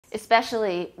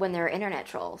Especially when there are internet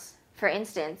trolls. For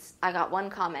instance, I got one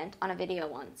comment on a video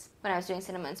once when I was doing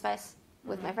Cinema and Spice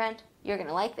with my friend. You're going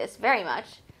to like this very much.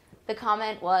 The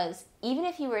comment was, even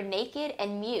if you were naked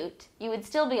and mute, you would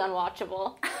still be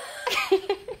unwatchable.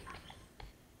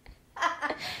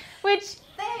 Which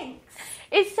Thanks.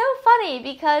 is so funny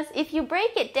because if you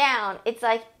break it down, it's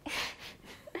like,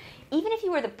 even if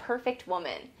you were the perfect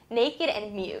woman, naked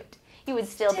and mute, you would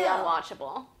still be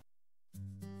unwatchable.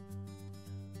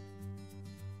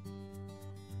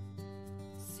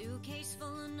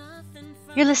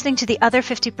 You're listening to The Other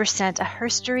 50%, a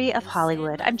herstory of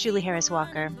Hollywood. I'm Julie Harris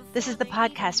Walker. This is the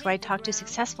podcast where I talk to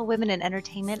successful women in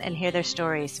entertainment and hear their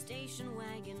stories.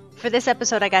 For this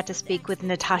episode, I got to speak with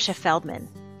Natasha Feldman.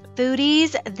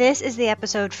 Foodies, this is the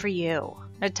episode for you.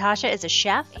 Natasha is a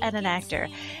chef and an actor.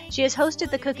 She has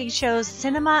hosted the cooking shows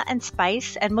Cinema and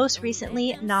Spice, and most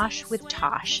recently, Nosh with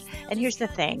Tash. And here's the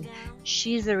thing,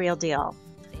 she's the real deal.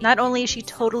 Not only is she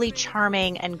totally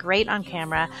charming and great on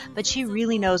camera, but she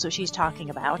really knows what she's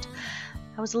talking about.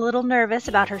 I was a little nervous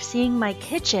about her seeing my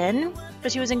kitchen,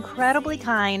 but she was incredibly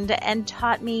kind and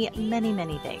taught me many,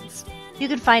 many things. You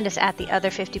can find us at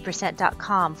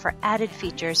theother50%.com for added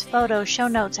features, photos, show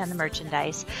notes, and the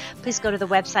merchandise. Please go to the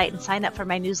website and sign up for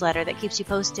my newsletter that keeps you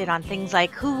posted on things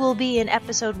like who will be in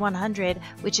episode 100,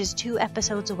 which is 2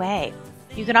 episodes away.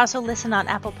 You can also listen on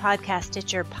Apple Podcasts,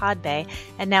 Stitcher, Podbay,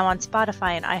 and now on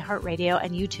Spotify and iHeartRadio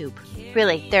and YouTube.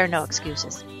 Really, there are no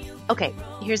excuses. Okay,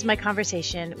 here's my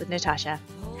conversation with Natasha.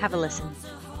 Have a listen.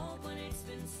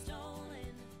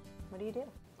 What do you do?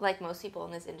 Like most people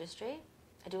in this industry,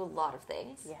 I do a lot of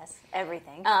things. Yes,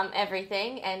 everything.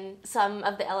 Everything, and some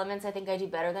of the elements I think I do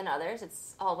better than others.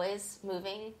 It's always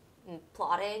moving and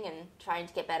plotting and trying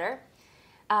to get better.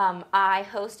 I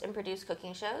host and produce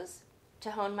cooking shows. To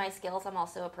hone my skills, I'm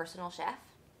also a personal chef,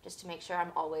 just to make sure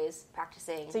I'm always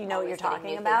practicing. So you know what you're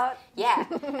talking about? Yeah,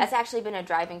 that's actually been a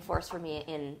driving force for me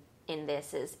in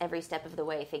this, is every step of the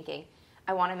way thinking,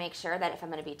 I want to make sure that if I'm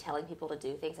going to be telling people to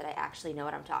do things that I actually know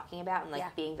what I'm talking about, and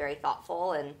being very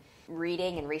thoughtful and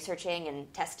reading and researching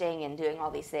and testing and doing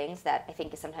all these things that I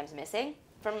think is sometimes missing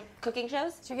from cooking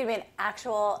shows. So you're going to be an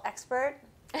actual expert?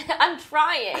 I'm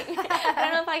trying.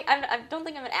 I don't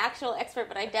think I'm an actual expert,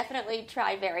 but I definitely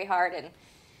try very hard and,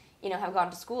 have gone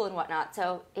to school and whatnot.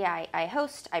 So, yeah, I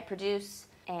host, I produce,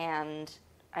 and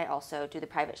I also do the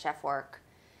private chef work,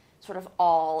 sort of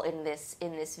all in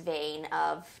this vein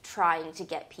of trying to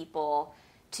get people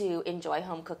to enjoy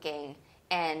home cooking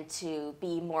and to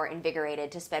be more invigorated,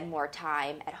 to spend more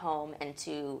time at home and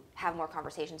to have more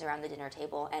conversations around the dinner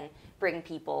table and bring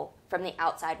people from the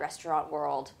outside restaurant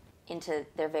world into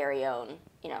their very own,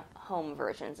 home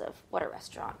versions of what a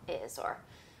restaurant is or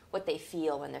what they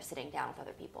feel when they're sitting down with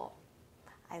other people.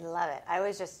 I love it. I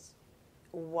was just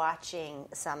watching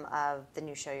some of the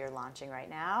new show you're launching right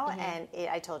now, and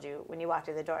I told you when you walked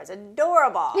through the door, it's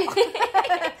adorable.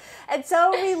 It's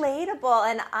so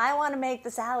relatable, and I want to make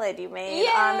the salad you made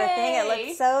on the thing. It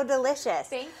looks so delicious.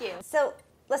 Thank you. So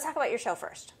let's talk about your show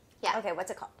first. Yeah. Okay,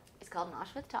 what's it called? It's called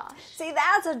Nosh with Tash. See,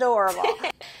 that's adorable.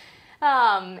 Is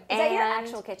that your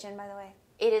actual kitchen, by the way?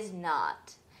 It is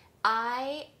not.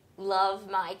 I love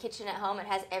my kitchen at home. It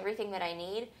has everything that I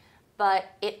need, but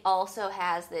it also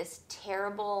has this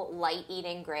terrible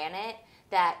light-eating granite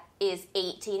that is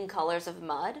 18 colors of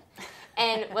mud.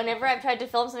 And whenever I've tried to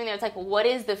film something there, it's like, what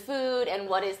is the food and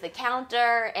what is the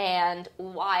counter and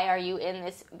why are you in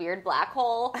this weird black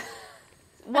hole?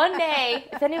 One day,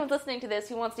 if anyone's listening to this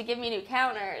who wants to give me new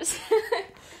counters,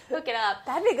 hook it up.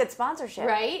 That'd be a good sponsorship.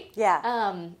 Right?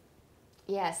 Yeah.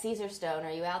 Yeah, Caesar Stone,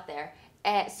 are you out there?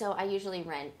 So I usually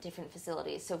rent different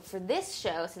facilities. So for this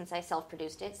show, since I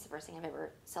self-produced it, it's the first thing I've ever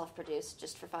self-produced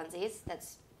just for funsies.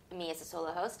 That's me as a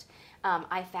solo host.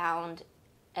 I found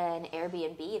an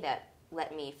Airbnb that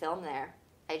let me film there.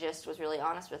 I just was really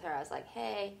honest with her. I was like,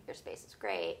 hey, your space is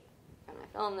great. Can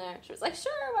I film there? She was like,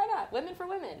 sure, why not? Women for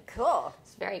women. Cool.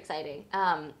 It's very exciting.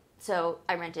 So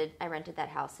I rented that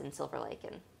house in Silver Lake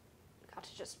and got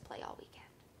to just play all weekend.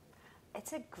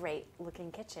 It's a great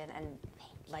looking kitchen, and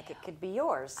it could be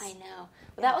yours. I know.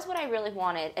 Well, that was what I really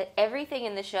wanted. Everything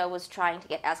in the show was trying to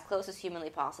get as close as humanly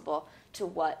possible to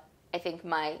what I think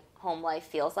my home life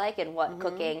feels like and what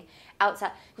cooking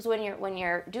outside. Because when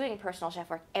you're doing personal chef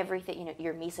work, everything,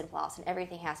 your mise en place and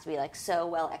everything has to be so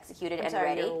well executed and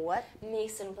ready. Your what?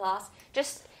 Mise en place.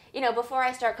 Just before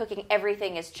I start cooking,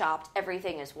 everything is chopped,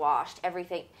 everything is washed,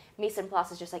 everything. Mise en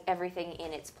place is just everything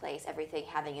in its place, everything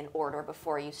having an order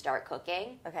before you start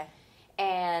cooking. Okay.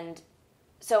 And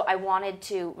so I wanted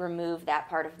to remove that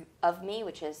part of me,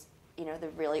 which is, the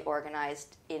really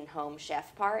organized in-home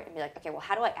chef part, and be like, okay, well,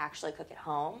 how do I actually cook at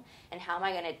home? And how am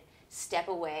I going to step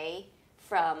away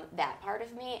from that part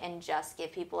of me and just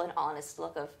give people an honest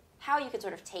look of how you could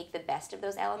sort of take the best of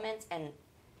those elements and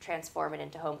transform it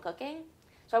into home cooking.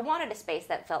 So I wanted a space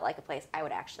that felt like a place I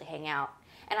would actually hang out.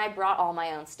 And I brought all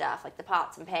my own stuff, like the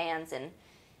pots and pans and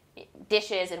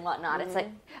dishes and whatnot. It's like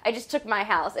I just took my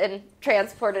house and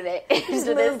transported it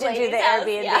into moved into the house.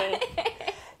 Airbnb. Yeah.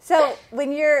 So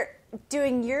when you're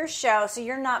doing your show, so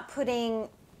you're not putting,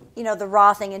 the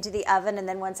raw thing into the oven and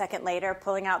then 1 second later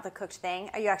pulling out the cooked thing.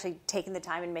 Are you actually taking the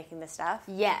time and making the stuff?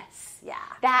 Yes. Yeah.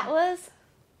 That was,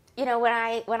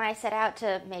 when I set out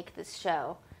to make this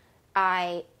show,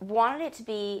 I wanted it to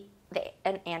be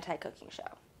an anti-cooking show.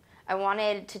 I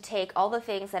wanted to take all the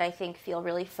things that I think feel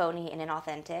really phony and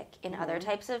inauthentic in other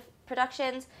types of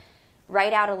productions,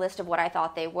 write out a list of what I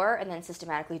thought they were, and then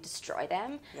systematically destroy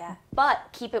them. Yeah. But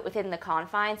keep it within the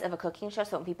confines of a cooking show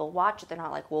so when people watch it, they're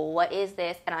not like, well, what is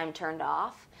this? And I'm turned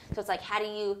off. So it's like, how do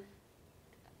you,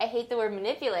 I hate the word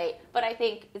manipulate, but I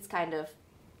think it's kind of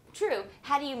true.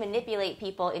 How do you manipulate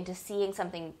people into seeing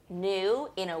something new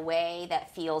in a way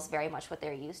that feels very much what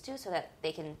they're used to so that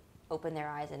they can open their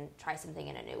eyes and try something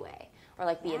in a new way or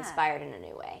like be inspired in a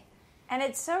new way? And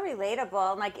it's so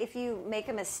relatable. Like if you make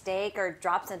a mistake or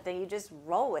drop something, you just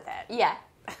roll with it. Yeah.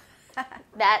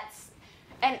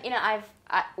 I've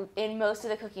in most of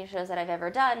the cooking shows that I've ever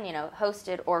done,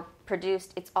 hosted or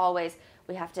produced, it's always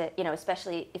we have to,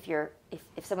 especially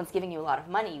if someone's giving you a lot of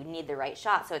money, you need the right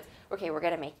shot. So it's, okay, we're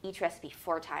going to make each recipe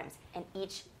 4 times, and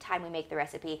each time we make the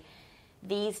recipe,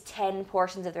 these 10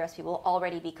 portions of the recipe will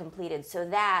already be completed so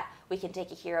that we can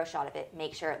take a hero shot of it,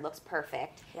 make sure it looks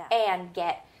perfect, and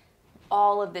get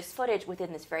all of this footage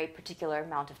within this very particular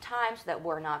amount of time so that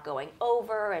we're not going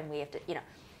over and we have to,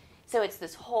 So it's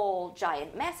this whole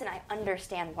giant mess, and I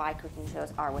understand why cooking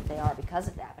shows are what they are because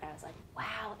of that. But I was like,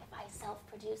 wow, if I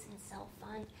self-produce and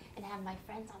self-fund and have my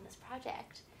friends on this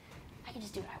project, I can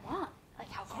just do what I want. Like,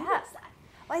 how cool is that?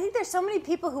 Well, I think there's so many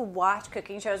people who watch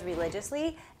cooking shows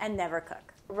religiously and never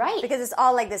cook. Right. Because it's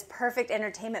all like this perfect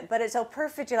entertainment, but it's so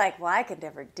perfect, you're like, well, I could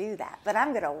never do that, but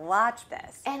I'm going to watch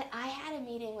this. And I had a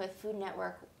meeting with Food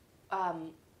Network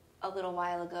a little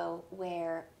while ago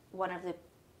where one of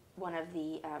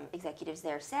the executives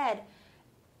there said,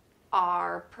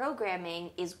 our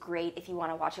programming is great if you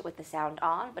want to watch it with the sound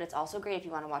on, but it's also great if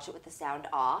you want to watch it with the sound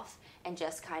off and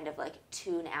just kind of like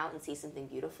tune out and see something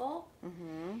beautiful.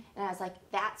 Mm-hmm. And I was like,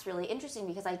 that's really interesting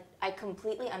because I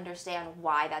completely understand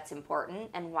why that's important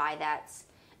and why that's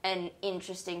an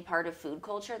interesting part of food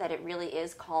culture, that it really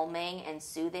is calming and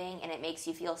soothing and it makes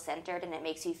you feel centered and it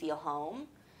makes you feel home.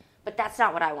 But that's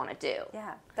not what I want to do.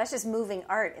 Yeah, that's just moving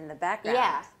art in the background.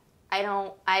 Yeah.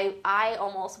 I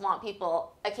almost want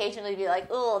people occasionally to be like,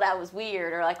 oh, that was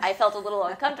weird, or like I felt a little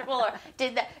uncomfortable, or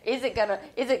is it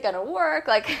gonna work?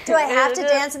 Like, do I have to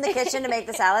dance in the kitchen to make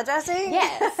the salad dressing?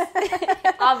 Yes,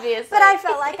 obviously. But I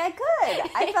felt like I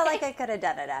could. I felt like I could have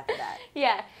done it after that.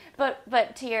 Yeah,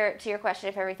 but to your question,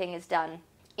 if everything is done,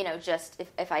 just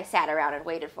if I sat around and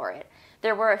waited for it,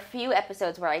 there were a few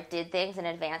episodes where I did things in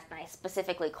advance and I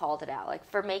specifically called it out, like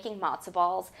for making matzo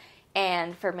balls.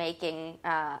 And for making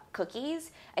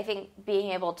cookies, I think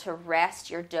being able to rest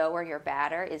your dough or your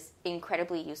batter is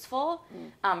incredibly useful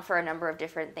for a number of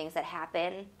different things that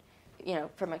happen.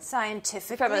 From a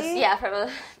scientifically.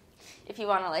 If you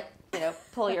want to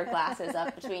pull your glasses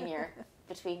up between your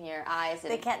eyes.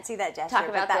 And they can't see that gesture. Talk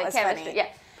about but that the was chemistry. Funny.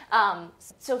 Yeah.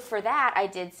 So for that, I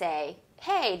did say,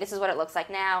 hey, this is what it looks like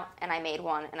now, and I made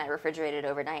one and I refrigerated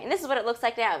overnight, and this is what it looks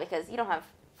like now because you don't have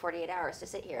 48 hours to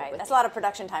sit here. Right. That's a lot of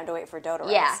production time to wait for dough to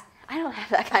rise. Yeah. I don't have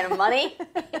that kind of money.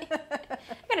 I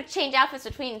got to change outfits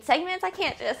between segments. I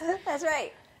can't just. That's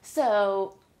right.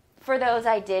 So for those,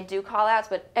 I did do call-outs,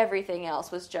 but everything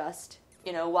else was just,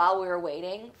 while we were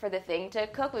waiting for the thing to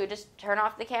cook, we would just turn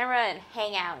off the camera and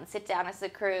hang out and sit down as the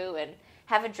crew and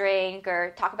have a drink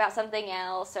or talk about something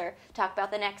else or talk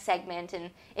about the next segment. And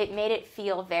it made it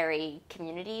feel very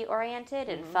community-oriented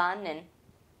and fun, and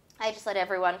I just let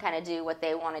everyone kind of do what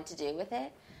they wanted to do with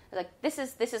it. Like, this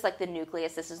is like the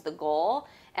nucleus, this is the goal,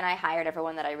 and I hired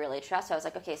everyone that I really trust. So I was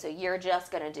like, okay, so you're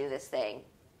just going to do this thing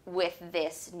with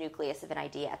this nucleus of an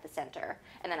idea at the center,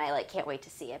 and then I can't wait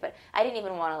to see it. But I didn't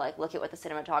even want to look at what the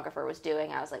cinematographer was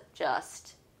doing. I was like,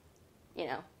 just,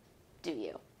 do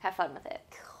you have fun with it?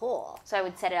 Cool. So I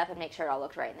would set it up and make sure it all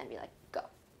looked right, and then be like, go,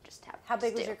 just have. How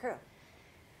big was your crew?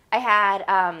 I had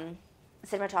a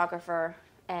cinematographer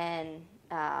and.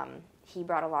 He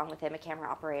brought along with him a camera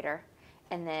operator,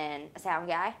 and then a sound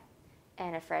guy,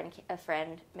 and a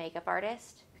friend makeup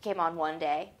artist who came on one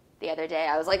day. The other day,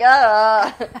 I was like,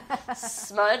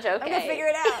 smudge, okay. I'm gonna figure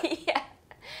it out. Yeah.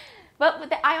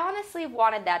 But I honestly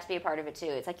wanted that to be a part of it too.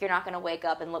 It's like you're not going to wake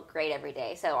up and look great every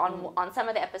day. So on some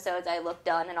of the episodes I look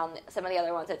done, and on some of the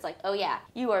other ones it's like, oh yeah,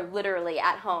 you are literally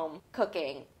at home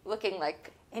cooking, looking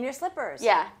like... In your slippers.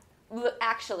 Yeah.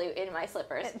 Actually, in my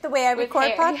slippers. The way I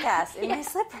record podcasts, in yeah. my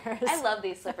slippers. I love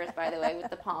these slippers, by the way, with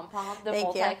the pom-pom, the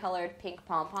multicolored pink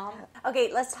pom-pom.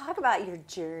 Okay, let's talk about your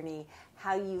journey,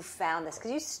 how you found this.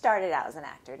 Because you started out as an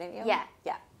actor, didn't you? Yeah.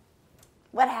 Yeah.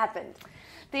 What happened?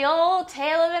 The old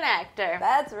tale of an actor.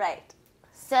 That's right.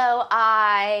 So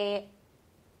I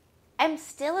am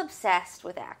still obsessed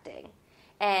with acting.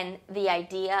 And the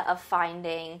idea of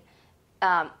finding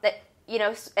that... You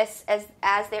know,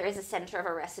 as there is a center of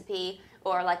a recipe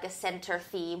or like a center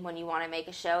theme when you want to make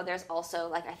a show, there's also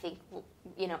like, I think,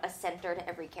 you know, a center to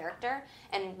every character.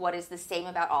 And what is the same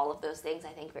about all of those things, I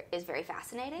think, is very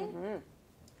fascinating. Mm-hmm.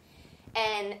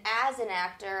 And as an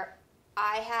actor,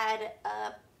 I had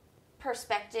a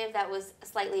perspective that was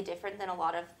slightly different than a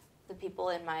lot of the people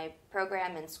in my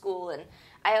program in school. And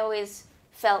I always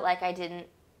felt like I didn't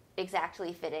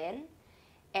exactly fit in.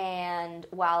 And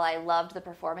while I loved the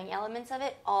performing elements of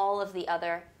it, all of the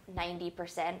other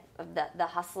 90% of the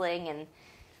hustling and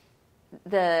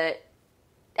the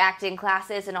acting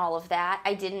classes and all of that,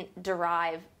 I didn't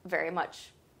derive very much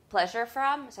pleasure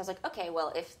from. So I was like, okay,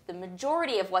 well, if the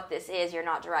majority of what this is you're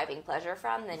not deriving pleasure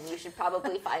from, then you should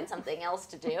probably find something else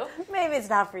to do. Maybe it's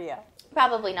not for you.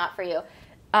 Probably not for you.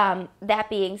 That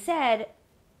being said,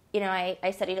 you know,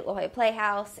 I studied at La Jolla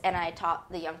Playhouse, and I taught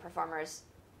the young performers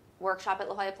workshop at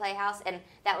La Jolla Playhouse, and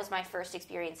that was my first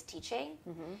experience teaching.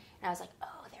 Mm-hmm. And I was like,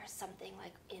 oh, there's something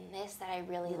like in this that I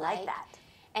really like that.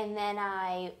 And then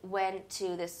I went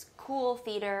to this cool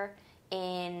theater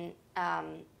in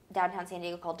downtown San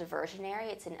Diego called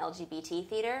Diversionary. It's an LGBT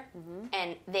theater, mm-hmm.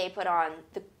 and they put on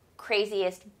the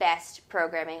craziest, best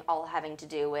programming, all having to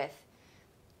do with,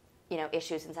 you know,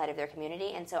 issues inside of their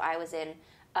community. And so I was in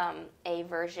a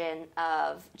version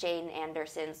of Jane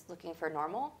Anderson's Looking for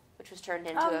Normal, which was turned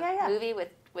into a movie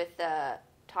with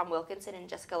Tom Wilkinson and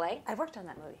Jessica Lange. I worked on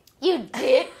that movie. You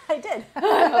did? I did.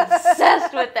 I'm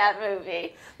obsessed with that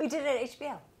movie. We did it at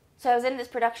HBO. So I was in this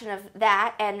production of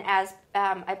that, and as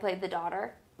I played the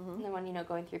daughter, mm-hmm. the one, you know,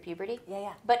 going through puberty.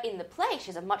 Yeah. But in the play, she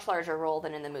has a much larger role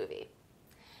than in the movie.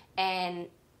 And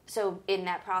so in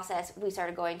that process, we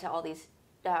started going to all these,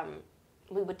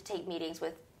 we would take meetings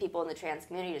with people in the trans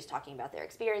community, just talking about their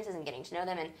experiences and getting to know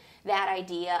them, and that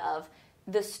idea of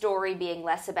the story being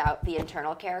less about the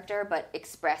internal character, but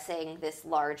expressing this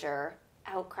larger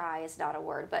outcry is not a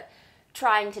word, but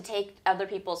trying to take other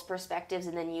people's perspectives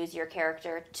and then use your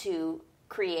character to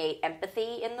create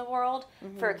empathy in the world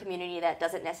mm-hmm. for a community that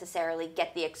doesn't necessarily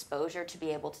get the exposure to be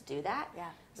able to do that. Yeah.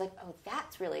 I was like, oh,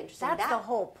 that's really interesting. That's the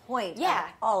whole point of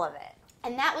all of it.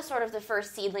 And that was sort of the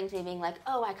first seedling to me being like,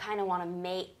 oh, I kind of want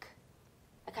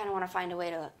to find a way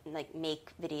to like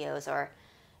make videos or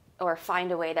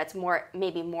find a way that's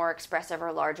maybe more expressive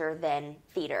or larger than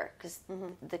theater, because mm-hmm.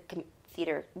 the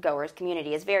theater goers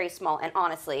community is very small and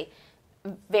honestly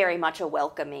very much a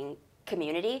welcoming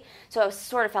community. So I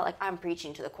sort of felt like I'm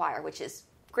preaching to the choir, which is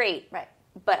great. Right.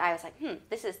 But I was like,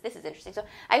 this is interesting. So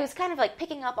I was kind of like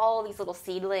picking up all these little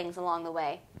seedlings along the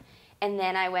way. And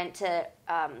then I went to,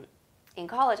 in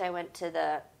college, I went to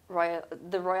the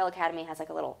Royal Academy has like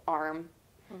a little arm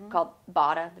mm-hmm. called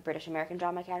BADA, the British American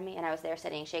Drama Academy, and I was there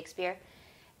studying Shakespeare,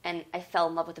 and I fell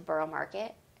in love with the Borough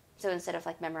Market. So instead of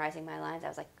like memorizing my lines, I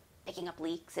was like picking up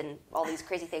leeks and all these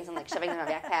crazy things and like shoving them in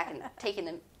my backpack and taking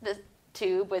the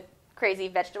tube with crazy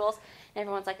vegetables. And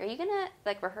everyone's like, are you gonna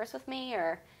like rehearse with me,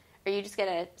 or are you just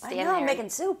gonna stand there I'm making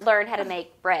soup, learn how to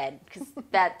make bread, because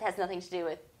that has nothing to do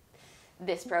with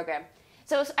this program.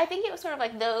 So I think it was sort of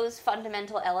like those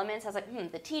fundamental elements. I was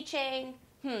like, the teaching,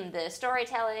 the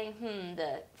storytelling,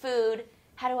 the food.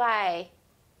 How do I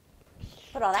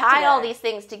put all that tie together? all these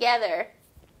things together?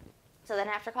 So then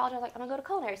after college, I was like, I'm going to go to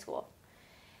culinary school.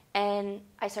 And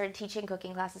I started teaching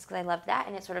cooking classes because I loved that,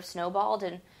 and it sort of snowballed,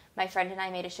 and my friend and I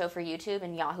made a show for YouTube,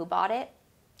 and Yahoo bought it.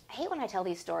 I hate when I tell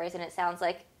these stories, and it sounds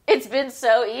like it's been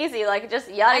so easy, like just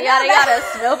yada, yada,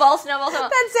 snowball.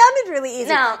 That sounded really easy.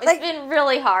 No, it's been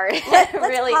really hard. Let's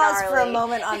really pause gnarly. for a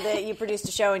moment on you produced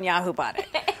a show and Yahoo bought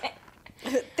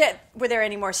it. Were there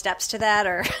any more steps to that,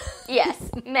 or? Yes,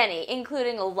 many,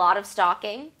 including a lot of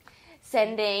stalking,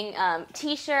 sending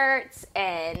T-shirts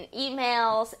and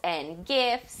emails and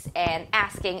gifts, and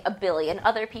asking a billion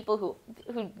other people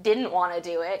who didn't want to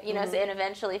do it, mm-hmm. And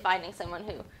eventually finding someone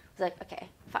who was like, okay,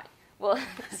 fine. Well,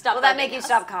 stop. Will that make you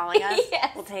stop calling us?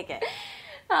 Yes. We'll take it.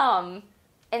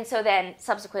 And so then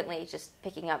subsequently just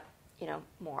picking up,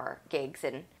 more gigs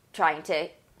and trying to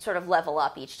sort of level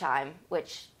up each time,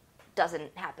 which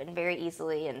doesn't happen very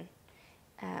easily. And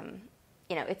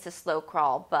It's a slow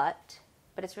crawl, but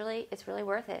it's really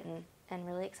worth it and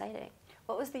really exciting.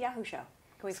 What was the Yahoo show?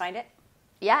 Can we find it?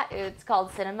 Yeah, it's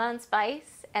called Cinema and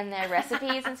Spice, and the recipe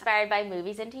is inspired by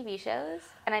movies and TV shows.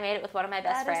 And I made it with one of my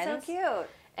best friends. That is so cute.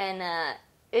 And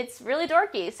it's really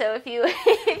dorky. So if you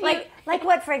like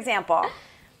what, for example?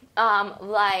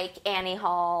 Like Annie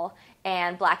Hall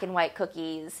and black and white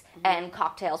cookies and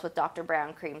cocktails with Dr.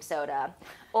 Brown cream soda,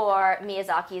 or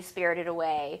Miyazaki's Spirited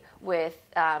Away with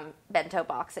bento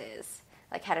boxes,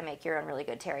 like how to make your own really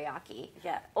good teriyaki.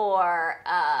 Yeah. Or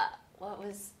what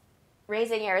was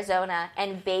Raising Arizona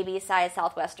and baby-sized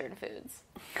Southwestern foods.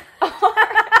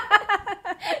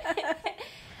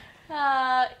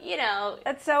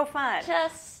 That's so fun.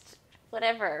 Just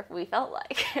whatever we felt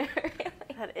like. Really.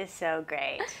 That is so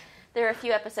great. There were a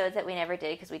few episodes that we never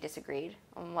did because we disagreed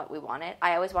on what we wanted.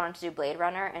 I always wanted to do Blade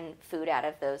Runner and food out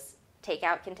of those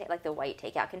takeout like the white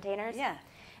takeout containers. Yeah.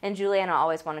 And Juliana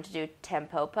always wanted to do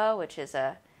tempopo, which is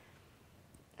I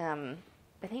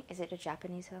think, is it a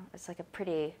Japanese film? It's like a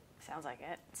pretty... Sounds like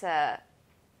it. It's a,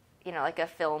 like a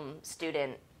film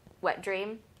student wet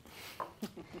dream.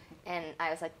 And I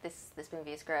was like, this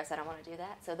movie is gross. I don't want to do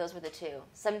that. So those were the two.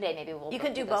 Someday maybe we'll. You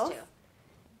could do those both. Two.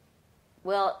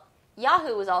 Well,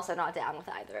 Yahoo was also not down with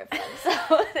either of them.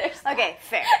 So there's okay,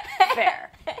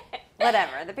 fair.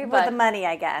 Whatever. The people with the money,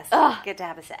 I guess, get to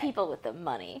have a say. People with the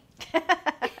money.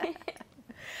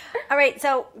 All right.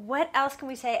 So, what else can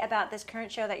we say about this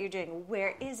current show that you're doing?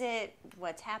 Where is it?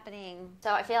 What's happening?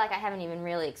 So I feel like I haven't even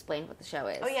really explained what the show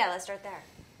is. Oh yeah, let's start there.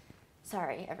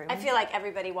 Sorry, everyone. I feel like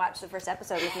everybody watched the first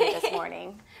episode with me this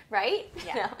morning. Right?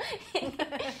 Yeah. No.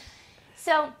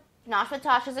 So, Nosh with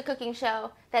Tash is a cooking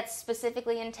show that's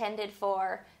specifically intended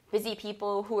for busy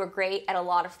people who are great at a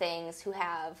lot of things, who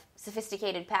have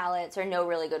sophisticated palates or know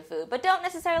really good food, but don't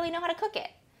necessarily know how to cook it.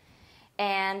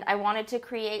 And I wanted to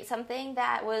create something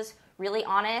that was really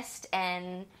honest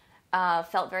and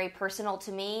felt very personal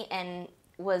to me, and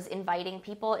was inviting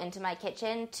people into my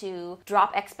kitchen to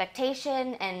drop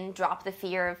expectation and drop the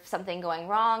fear of something going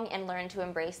wrong and learn to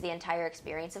embrace the entire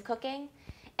experience of cooking.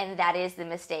 And that is the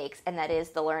mistakes, and that is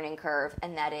the learning curve,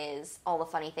 and that is all the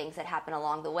funny things that happen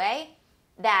along the way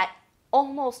that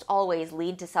almost always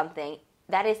lead to something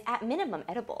that is at minimum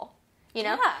edible.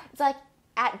 Yeah. It's like,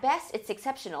 at best, it's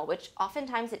exceptional, which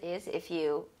oftentimes it is if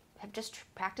you have just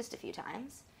practiced a few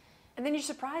times. And then you're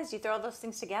surprised. You throw those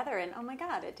things together, and oh my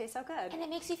God, it tastes so good. And it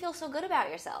makes you feel so good about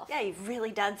yourself. Yeah, you've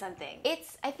really done something.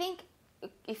 I think,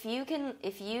 if you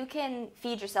can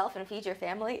feed yourself and feed your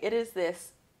family, it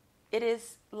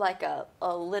is like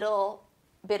a little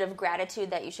bit of gratitude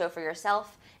that you show for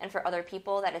yourself and for other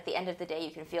people, that at the end of the day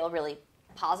you can feel really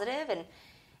positive.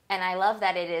 And I love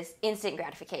that it is instant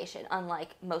gratification,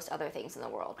 unlike most other things in the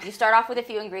world. You start off with a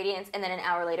few ingredients, and then an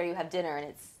hour later you have dinner,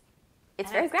 and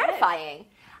it's very gratifying. Good.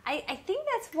 I think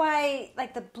that's why,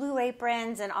 like, the Blue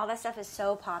Aprons and all that stuff is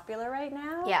so popular right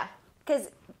now. Yeah. Because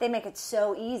they make it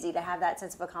so easy to have that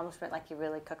sense of accomplishment, like you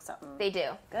really cook something. They do.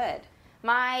 Good.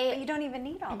 But you don't even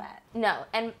need all that. No,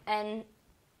 and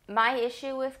my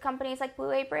issue with companies like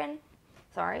Blue Apron,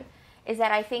 is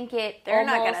that I think they're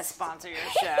not going to sponsor your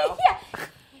show. Yeah.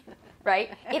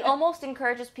 Right? It almost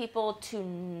encourages people to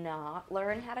not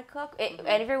learn how to cook.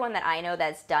 Everyone that I know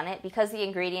that's done it, because the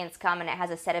ingredients come and it has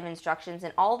a set of instructions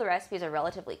and all the recipes are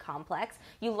relatively complex,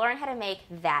 you learn how to make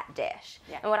that dish.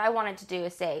 Yeah. And what I wanted to do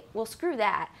is say, well, screw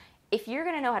that. If you're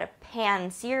going to know how to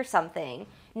pan-sear something,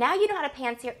 now you know how to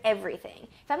pan-sear everything.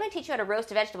 If I'm going to teach you how to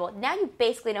roast a vegetable, now you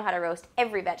basically know how to roast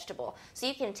every vegetable. So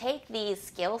you can take these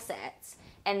skill sets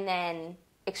and then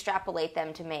extrapolate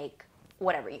them to make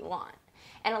whatever you want.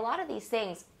 And a lot of these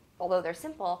things, although they're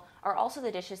simple, are also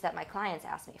the dishes that my clients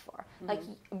ask me for. Mm-hmm.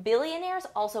 Like, billionaires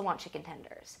also want chicken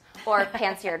tenders or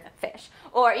pan-seared fish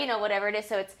or, whatever it is.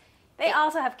 So they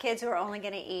also have kids who are only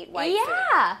going to eat white food.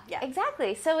 Yeah,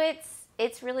 exactly. So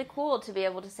it's really cool to be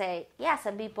able to say, yeah,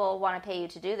 some people want to pay you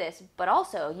to do this, but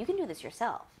also you can do this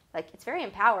yourself. Like, it's very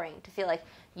empowering to feel like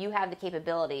you have the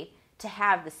capability to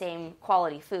have the same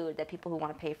quality food that people who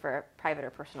want to pay for a private or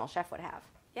personal chef would have.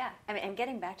 Yeah, I mean, and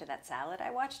getting back to that salad I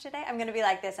watched today, I'm going to be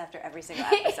like this after every single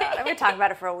episode. I'm going to talk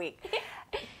about it for a week.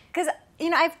 Because,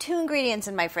 I have 2 ingredients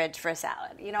in my fridge for a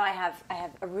salad. I have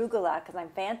arugula because I'm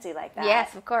fancy like that.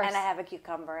 Yes, of course. And I have a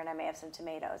cucumber and I may have some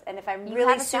tomatoes. And if I'm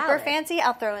really super fancy,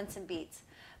 I'll throw in some beets.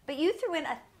 But you threw in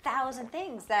 1,000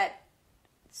 things that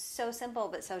so simple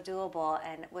but so doable,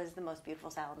 and it was the most beautiful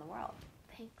salad in the world.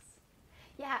 Thanks.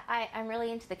 Yeah, I'm really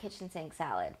into the kitchen sink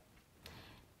salad.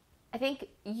 I think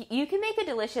you can make a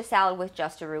delicious salad with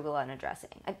just arugula and a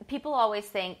dressing. People always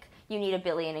think you need a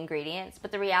billion ingredients,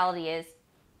 but the reality is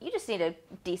you just need a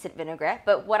decent vinaigrette.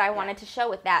 But what I wanted to show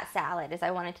with that salad is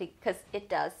because it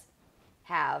does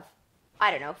have,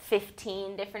 I don't know,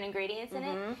 15 different ingredients in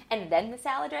it, and then the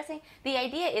salad dressing. The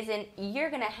idea isn't you're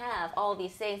going to have all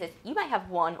these things. You might have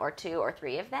 1 or 2 or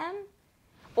 3 of them,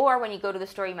 or when you go to the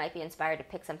store, you might be inspired to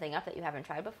pick something up that you haven't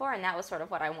tried before, and that was sort of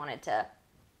what I wanted to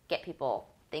get people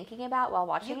thinking about while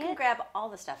watching it. You can grab all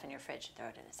the stuff in your fridge and throw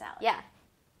it in a salad. Yeah.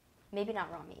 Maybe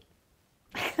not raw meat.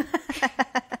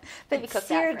 But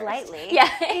seared lightly. Yeah.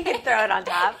 You can throw it on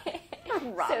top.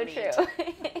 Raw so meat. True.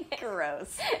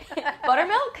 Gross.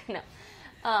 Buttermilk? No.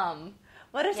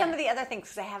 What are some of the other things?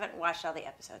 Because I haven't watched all the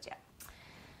episodes yet.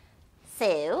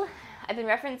 So, I've been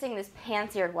referencing this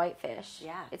pan-seared whitefish.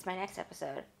 Yeah. It's my next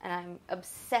episode. And I'm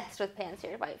obsessed with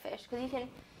pan-seared whitefish. Because you can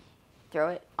throw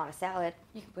it on a salad.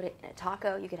 You can put it in a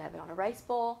taco. You can have it on a rice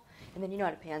bowl. And then you know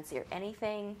how to pan-sear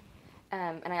anything.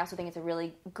 And I also think it's a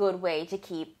really good way to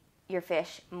keep your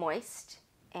fish moist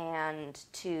and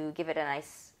to give it a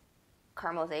nice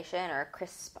caramelization or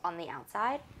crisp on the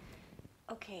outside.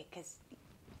 Okay, because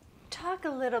talk a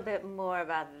little bit more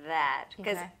about that.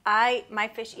 Because Okay. my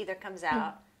fish either comes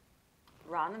out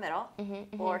raw in the middle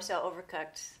or so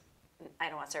overcooked, I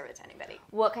don't want to serve it to anybody.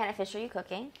 What kind of fish are you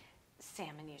cooking?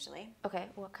 Salmon usually. Okay,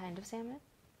 what kind of salmon?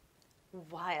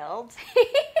 Wild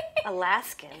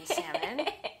Alaskan salmon.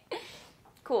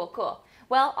 Cool.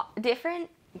 Well,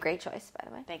 great choice, by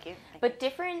the way. Thank you. But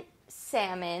different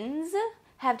salmons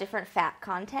have different fat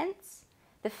contents.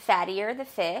 The fattier the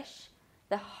fish,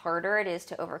 the harder it is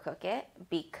to overcook it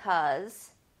because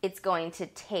it's going to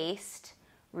taste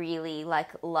really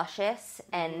like luscious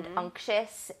and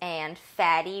unctuous and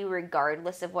fatty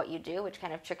regardless of what you do, which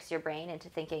kind of tricks your brain into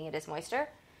thinking it is moisture.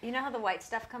 You know how the white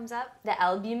stuff comes up? The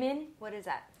albumin, What is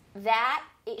that?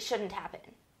 it shouldn't happen.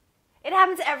 It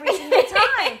happens every single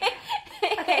time.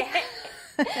 Okay.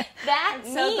 That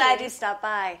I'm so glad you stopped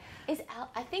by.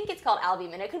 I think it's called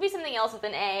albumin. It could be something else with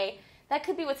an A. That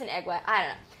could be what's in egg white. I don't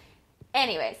know.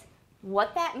 Anyways,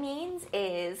 what that means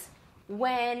is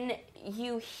when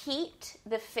you heat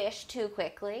the fish too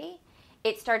quickly,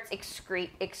 it starts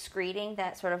excreting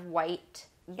that sort of white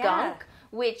gunk,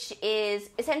 which is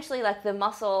essentially like the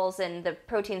muscles and the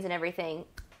proteins and everything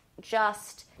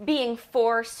just being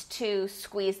forced to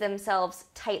squeeze themselves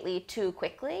tightly too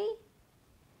quickly.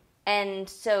 And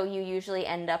so you usually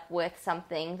end up with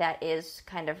something that is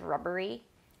kind of rubbery.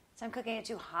 So I'm cooking it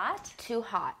too hot? Too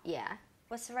hot, yeah.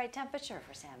 What's the right temperature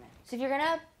for salmon? So if you're going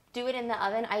to do it in the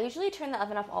oven, I usually turn the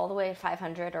oven up all the way to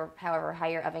 500 or however high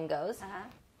your oven goes.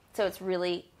 So it's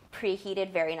really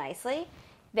preheated very nicely.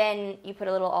 Then you put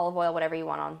a little olive oil, whatever you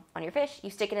want on your fish. You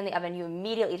stick it in the oven. You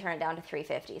immediately turn it down to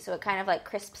 350. So it kind of like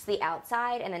crisps the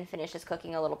outside and then finishes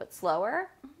cooking a little bit slower.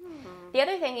 The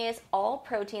other thing is all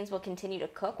proteins will continue to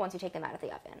cook once you take them out of the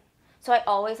oven. So I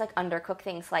always like undercook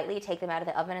things slightly, take them out of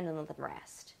the oven, and then let them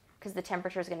rest because the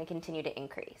temperature is going to continue to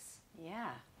increase.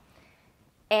 Yeah.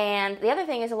 And the other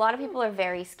thing is a lot of people are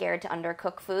very scared to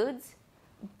undercook foods,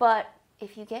 but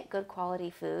if you get good quality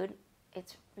food,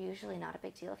 it's usually not a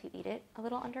big deal if you eat it a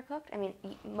little undercooked. I mean,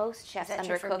 most chefs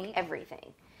undercook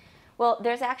everything. Well,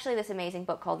 there's actually this amazing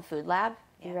book called The Food Lab.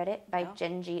 You read it? By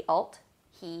Jen G. Alt.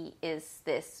 He is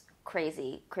this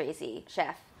crazy, crazy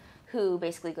chef who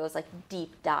basically goes like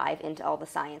deep dive into all the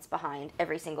science behind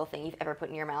every single thing you've ever put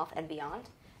in your mouth and beyond.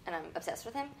 And I'm obsessed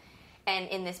with him. And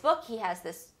in this book, he has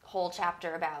this whole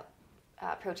chapter about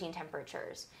protein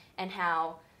temperatures and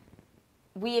how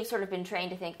we have sort of been trained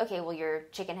to think, okay, well, your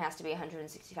chicken has to be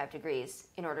 165 degrees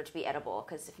in order to be edible,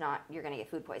 because if not, you're going to get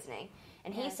food poisoning.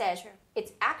 And he says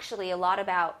it's actually a lot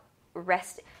about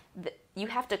rest. You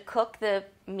have to cook the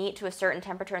meat to a certain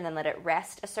temperature and then let it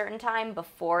rest a certain time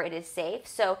before it is safe.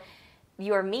 So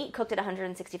your meat cooked at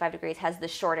 165 degrees has the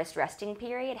shortest resting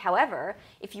period. However,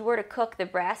 if you were to cook the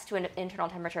breast to an internal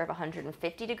temperature of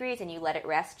 150 degrees and you let it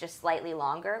rest just slightly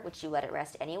longer, which you let it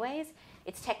rest anyways,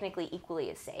 it's technically equally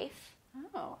as safe.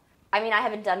 Oh. I mean, I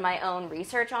haven't done my own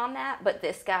research on that, but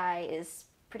this guy is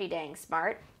pretty dang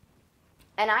smart.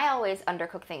 And I always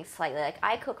undercook things slightly. Like,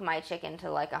 I cook my chicken to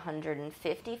like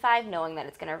 155, knowing that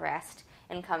it's going to rest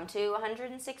and come to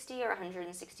 160 or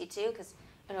 162, because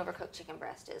an overcooked chicken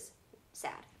breast is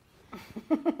sad.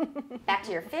 Back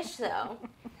to your fish, though.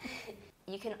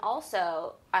 You can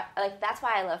also, that's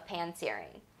why I love pan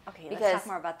searing. Okay, let's talk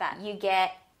more about that. You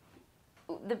get,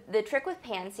 the trick with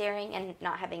pan searing and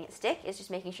not having it stick is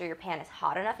just making sure your pan is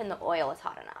hot enough and the oil is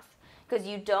hot enough. Because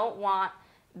you don't want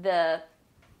the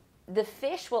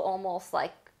fish will almost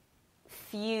like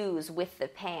fuse with the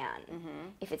pan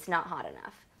if it's not hot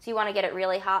enough. So you want to get it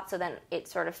really hot so then it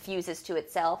sort of fuses to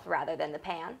itself rather than the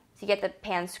pan. So you get the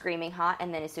pan screaming hot,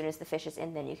 and then as soon as the fish is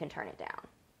in, then you can turn it down.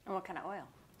 And what kind of oil?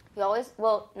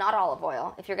 Not olive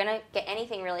oil. If you're going to get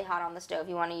anything really hot on the stove,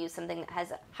 you want to use something that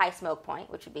has a high smoke point,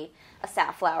 which would be a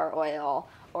safflower oil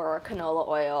or a canola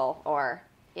oil or,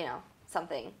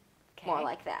 something more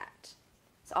like that.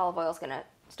 So olive oil is going to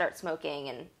start smoking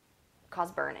and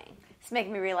cause burning. It's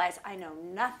making me realize I know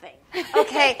nothing.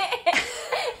 Okay.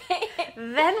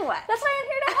 Then what? That's why I'm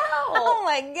here to help. Oh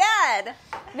my God.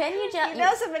 Then you just... You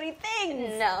know so many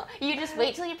things. No. You just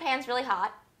wait till your pan's really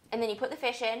hot, and then you put the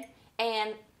fish in,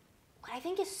 and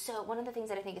one of the things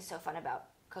that I think is so fun about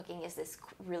cooking is this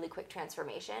really quick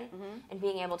transformation and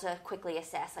being able to quickly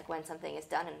assess like when something is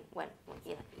done and when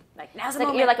like now's the moment.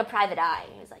 moment. You're like a private eye.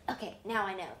 It's like, okay, now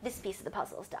I know this piece of the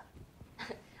puzzle is done.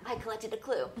 I collected a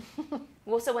clue.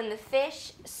 Well, so when the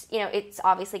fish, it's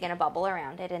obviously going to bubble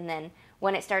around it, and then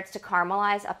when it starts to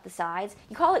caramelize up the sides,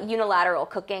 you call it unilateral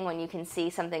cooking when you can see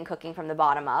something cooking from the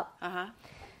bottom up.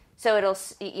 So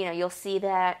you'll see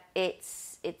that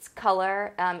its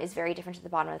color is very different to the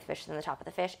bottom of the fish than the top of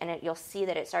the fish, and you'll see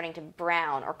that it's starting to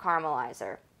brown or caramelize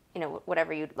or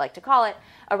whatever you'd like to call it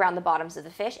around the bottoms of the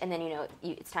fish, and then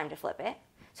it's time to flip it.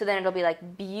 So then it'll be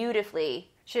like beautifully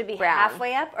Should it be brown.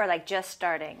 halfway up or like just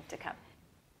starting to come?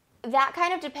 That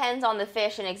kind of depends on the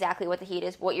fish and exactly what the heat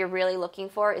is. What you're really looking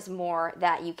for is more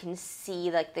that you can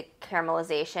see like the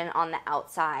caramelization on the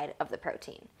outside of the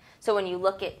protein. So when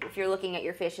if you're looking at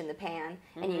your fish in the pan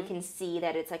and you can see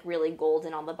that it's like really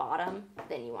golden on the bottom,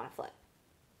 then you want to flip.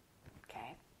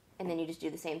 Okay. And then you just do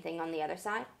the same thing on the other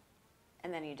side.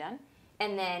 And then you're done?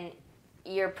 And then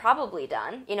you're probably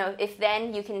done. If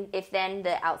then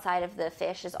the outside of the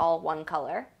fish is all one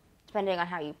color, depending on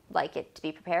how you like it to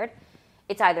be prepared,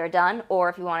 it's either done, or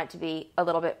if you want it to be a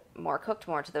little bit more cooked,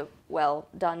 more to the well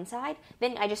done side,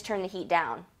 then I just turn the heat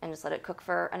down and just let it cook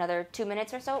for another 2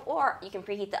 minutes or so, or you can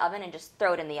preheat the oven and just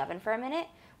throw it in the oven for a minute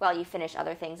while you finish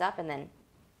other things up, and then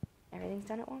everything's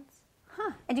done at once.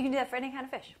 Huh. And you can do that for any kind of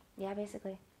fish? Yeah,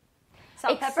 basically.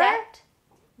 Salt, pepper? Except,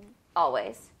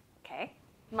 always. Okay.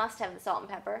 Must have the salt and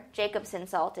pepper. Jacobsen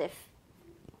salt if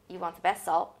you want the best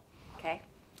salt. Okay.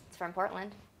 It's from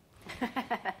Portland.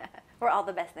 Where all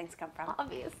the best things come from.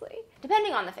 Obviously.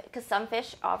 Depending on the fish, because some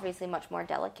fish are obviously much more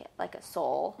delicate, like a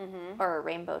sole or a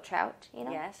rainbow trout,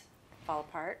 Yes. Fall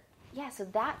apart. Yeah, so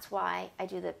that's why I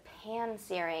do the pan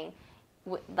searing,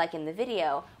 like in the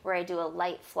video, where I do a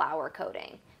light flour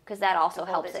coating, because that also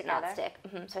helps it not stick.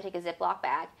 So I take a Ziploc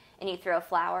bag, and you throw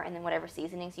flour, and then whatever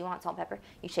seasonings you want, salt, pepper,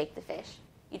 you shake the fish.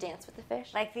 You dance with the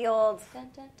fish. Like the old, Dun,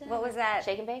 dun, dun. what was that?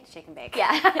 Shake and bake? Shake and bake.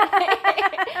 Yeah.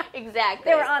 Exactly.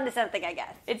 They were on to something, I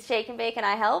guess. It's shake and bake, and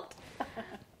I helped.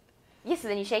 Yeah, so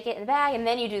then you shake it in the bag, and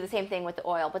then you do the same thing with the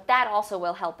oil. But that also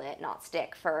will help it not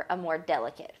stick for a more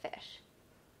delicate fish.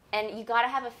 And you got to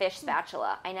have a fish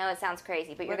spatula. I know it sounds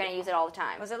crazy, but you're going to use it all the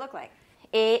time. What does it look like?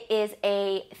 It is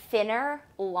a thinner,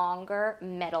 longer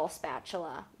metal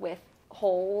spatula with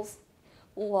holes,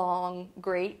 long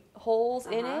grate holes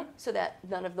in it, so that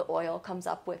none of the oil comes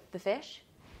up with the fish.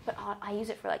 But I use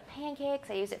it for like pancakes.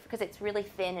 I use it because it's really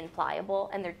thin and pliable,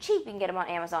 and they're cheap. You can get them on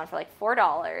Amazon for like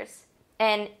 $4.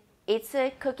 And it's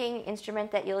a cooking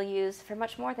instrument that you'll use for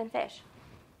much more than fish.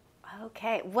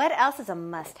 Okay. What else is a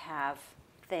must-have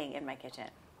thing in my kitchen?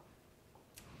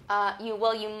 You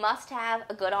must have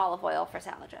a good olive oil for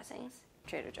salad dressings.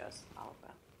 Trader Joe's olive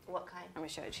oil. What kind? I'm going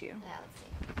to show it to you. Yeah,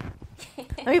 let's see.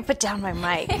 Let me put down my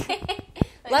mic.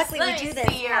 Luckily, we do this.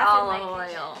 See your olive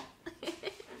oil.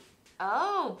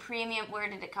 Oh, premium. Where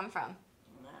did it come from?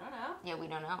 I don't know. Yeah, we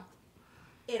don't know.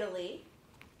 Italy.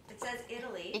 It says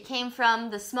Italy. It came from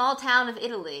the small town of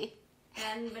Italy.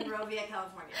 And Monrovia,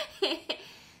 California.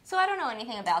 So I don't know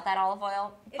anything about that olive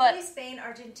oil. Italy, But Spain,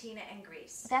 Argentina, and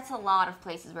Greece. that's a lot of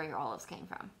places where your olives came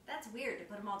from. That's weird to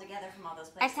put them all together from all those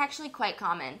places. It's actually quite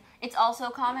common. It's also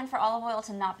common for olive oil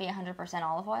to not be 100%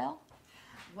 olive oil.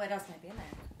 What else might be in there?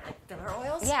 Like filler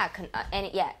oils?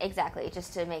 Yeah, exactly.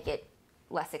 Just to make it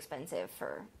less expensive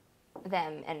for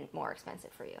them and more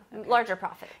expensive for you. Okay. Larger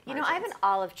profit. You know, I have an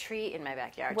olive tree in my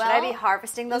backyard. Well, should I be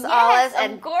harvesting those yes, olives of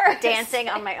and course. dancing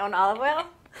on my own olive oil?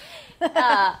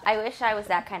 I wish I was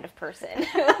that kind of person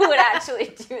who would actually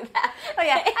do that. Oh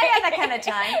yeah, I got that kind of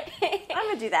time. I'm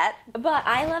going to do that. But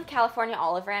I love California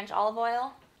Olive Ranch olive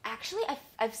oil. Actually,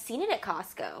 I've seen it at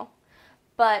Costco,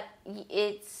 but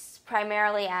it's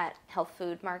primarily at health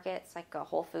food markets, like a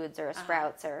Whole Foods or a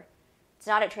Sprouts, or it's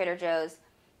not at Trader Joe's.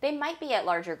 They might be at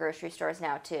larger grocery stores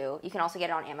now, too. You can also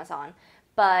get it on Amazon.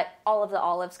 But all of the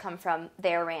olives come from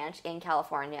their ranch in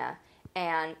California,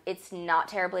 and it's not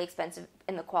terribly expensive,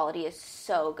 and the quality is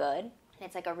so good.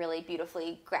 It's like a really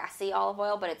beautifully grassy olive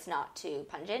oil, but it's not too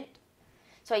pungent.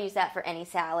 So I use that for any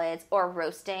salads or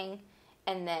roasting,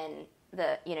 and then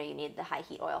you need the high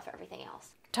heat oil for everything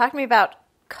else. Talk to me about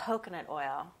coconut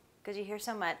oil, because you hear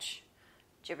so much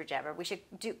jibber jabber. We should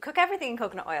cook everything in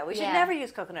coconut oil. We should Yeah. never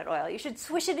use coconut oil. You should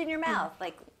swish it in your mouth.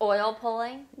 Like, Oil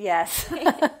pulling. yes.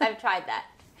 I've tried that.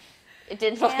 It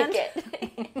didn't like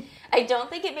it. I don't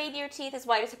think it made your teeth as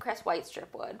white as a Crest White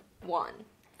strip would. One.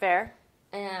 Fair.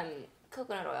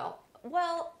 Coconut oil.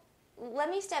 Well, let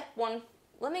me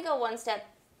go one step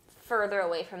further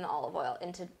away from the olive oil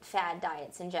into fad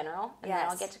diets in general, and then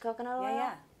I'll get to coconut oil.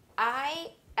 Yeah.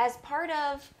 I, as part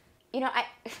of,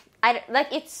 I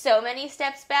like, it's so many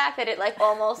steps back that it like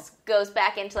almost goes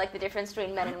back into like the difference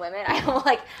between men and women.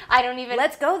 I don't even.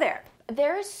 Let's go there.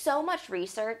 There is so much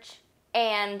research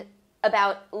and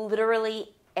about literally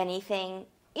anything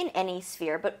in any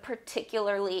sphere, but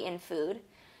particularly in food.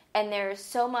 And there's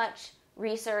so much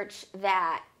research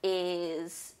that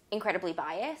is incredibly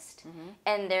biased,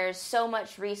 and there's so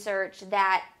much research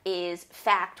that is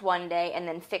fact one day and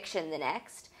then fiction the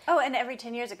next. Oh, and every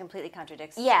 10 years it completely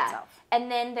contradicts Yeah. itself.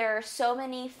 And then there are so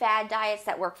many fad diets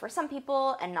that work for some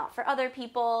people and not for other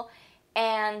people.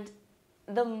 And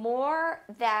the more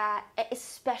that,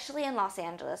 especially in Los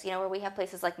Angeles, where we have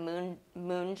places like Moon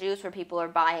Juice, where people are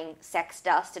buying sex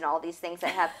dust and all these things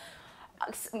that have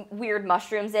weird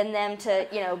mushrooms in them to,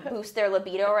 boost their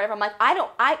libido or whatever. I'm like,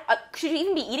 should you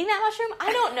even be eating that mushroom?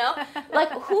 I don't know.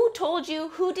 Like, who told you?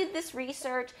 Who did this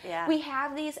research? Yeah. We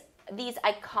have these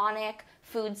iconic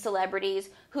food celebrities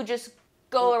who just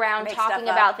go around Make talking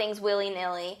stuff about up. things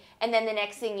willy-nilly, and then the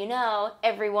next thing you know,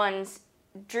 everyone's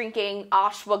drinking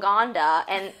ashwagandha,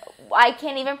 and I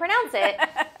can't even pronounce it.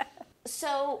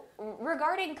 So,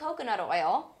 regarding coconut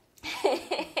oil,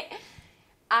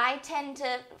 I tend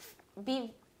to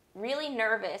be really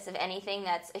nervous of anything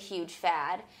that's a huge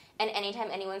fad, and anytime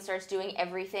anyone starts doing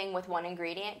everything with one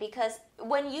ingredient, because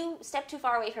when you step too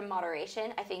far away from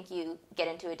moderation, I think you get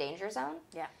into a danger zone.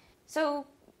 Yeah. So,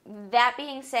 that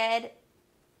being said,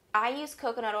 I use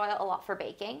coconut oil a lot for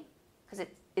baking, because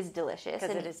it is delicious.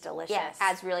 Because it is delicious. Yeah, it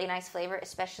adds really nice flavor,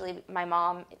 especially my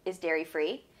mom is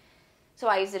dairy-free. So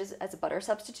I use it as a butter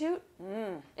substitute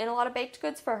in a lot of baked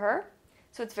goods for her.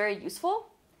 So it's very useful.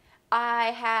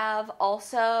 I have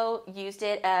also used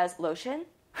it as lotion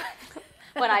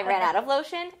when I ran out of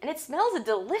lotion, and it smells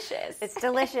delicious. It's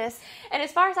delicious. And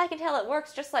as far as I can tell, it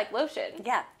works just like lotion.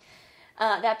 Yeah.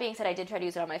 That being said, I did try to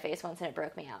use it on my face once, and it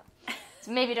broke me out.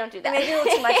 So maybe don't do that. Maybe a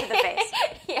little too much to the face.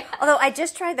 Yeah. Although I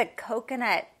just tried the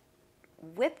coconut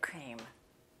whipped cream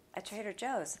at Trader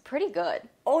Joe's. Pretty good.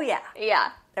 Oh, yeah.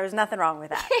 Yeah. There was nothing wrong with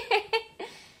that.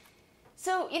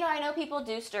 So, I know people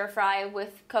do stir fry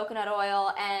with coconut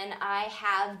oil, and I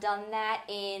have done that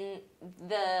in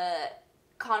the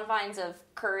confines of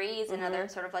curries and other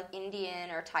sort of like Indian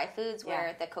or Thai foods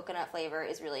where the coconut flavor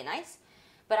is really nice.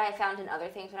 But I found in other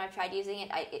things when I've tried using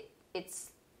it, it's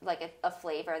like a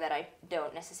flavor that I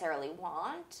don't necessarily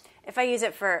want. If I use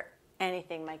it for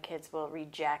anything, my kids will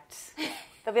reject.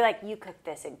 They'll be like, you cooked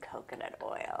this in coconut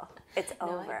oil. It's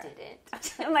over. No, I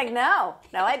didn't. I'm like, no,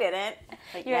 I didn't.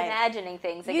 Like, You're yeah, imagining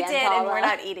things you again, did, Paula. and we're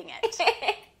not eating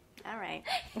it. All right.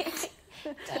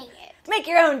 Dang it. Make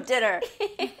your own dinner.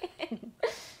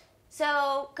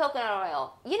 So, coconut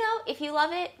oil. If you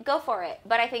love it, go for it.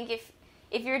 But I think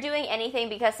if you're doing anything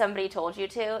because somebody told you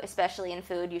to, especially in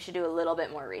food, you should do a little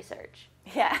bit more research.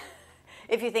 Yeah.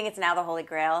 If you think it's now the Holy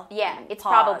Grail. Yeah, it's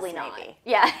pause, probably not. maybe.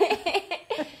 Yeah.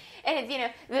 And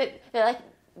they're like,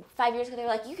 5 years ago, they were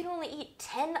like, you can only eat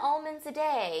 10 almonds a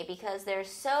day because they're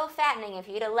so fattening. If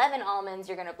you eat 11 almonds,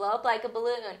 you're going to blow up like a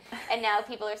balloon. And now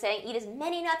people are saying, eat as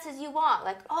many nuts as you want,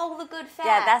 like all the good fat.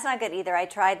 Yeah, that's not good either. I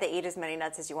tried the eat as many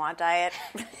nuts as you want diet.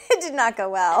 It did not go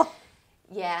well.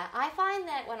 Yeah, I find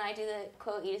that when I do the,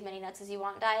 quote, eat as many nuts as you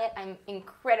want diet, I'm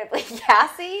incredibly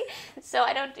gassy, so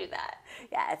I don't do that.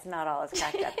 Yeah, it's not all it's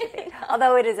cracked up to be.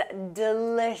 Although it is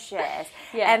delicious.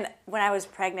 Yeah. And when I was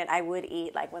pregnant, I would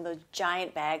eat like one of those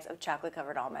giant bags of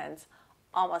chocolate-covered almonds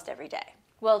almost every day.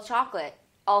 Well, chocolate,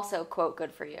 also, quote,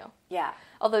 good for you. Yeah.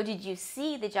 Although, did you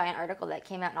see the giant article that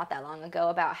came out not that long ago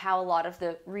about how a lot of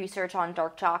the research on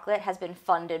dark chocolate has been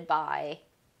funded by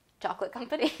chocolate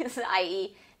companies,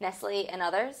 i.e. Nestle and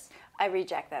others? I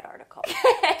reject that article.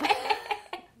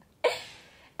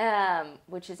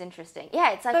 Which is interesting.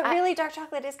 Yeah, it's like... But really, dark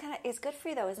chocolate is good for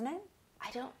you, though, isn't it? I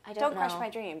don't know. Don't crush my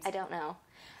dreams. I don't know.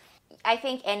 I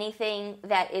think anything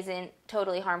that isn't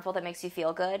totally harmful that makes you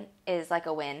feel good is like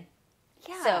a win.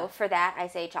 Yeah. So for that, I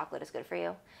say chocolate is good for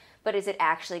you. But is it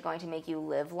actually going to make you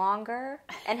live longer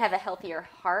and have a healthier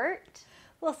heart?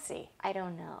 We'll see. I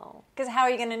don't know. Because how are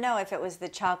you going to know if it was the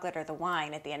chocolate or the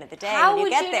wine at the end of the day How when you would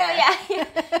get you there? know?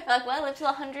 Yeah. Like, well, I lived till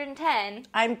 110.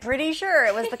 I'm pretty sure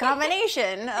it was the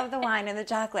combination of the wine and the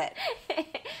chocolate.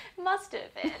 Must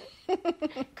have been.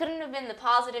 Couldn't have been the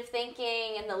positive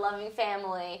thinking and the loving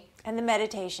family. And the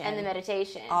meditation.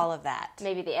 All of that.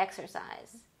 Maybe the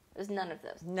exercise. It was none of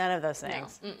those. None of those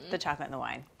things. No. The chocolate and the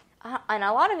wine. And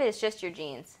a lot of it is just your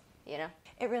genes, you know?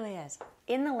 It really is.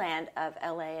 In the land of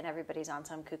LA and everybody's on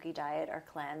some kooky diet or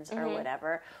cleanse or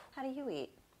whatever, how do you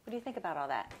eat? What do you think about all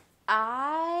that?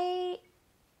 I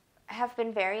have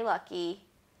been very lucky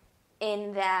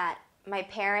in that my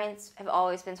parents have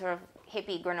always been sort of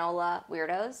hippie granola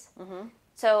weirdos. Mm-hmm.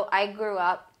 So I grew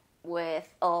up with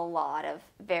a lot of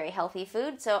very healthy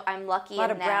food. So I'm lucky in that. A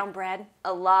lot of brown bread.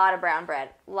 A lot of brown bread.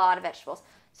 A lot of vegetables.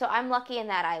 So I'm lucky in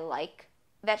that I like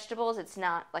vegetables. It's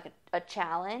not like a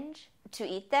challenge to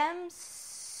eat them.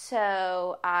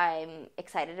 So I'm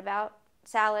excited about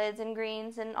salads and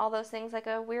greens and all those things like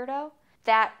a weirdo.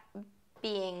 That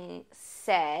being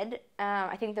said,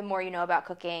 I think the more you know about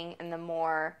cooking and the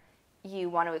more you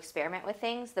want to experiment with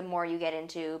things, the more you get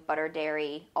into butter,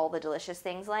 dairy, all the delicious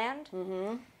things land.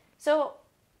 Mm-hmm. So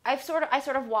I sort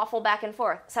of waffle back and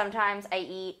forth. Sometimes I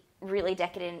eat really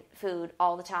decadent food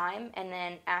all the time, and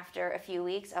then after a few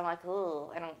weeks, I'm like, ooh,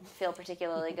 I don't feel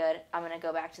particularly good. I'm going to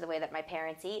go back to the way that my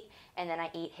parents eat, and then I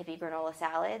eat hippie granola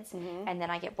salads, and then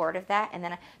I get bored of that, and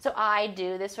then so I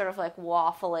do this sort of like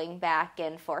waffling back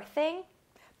and forth thing.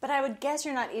 But I would guess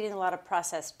you're not eating a lot of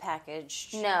processed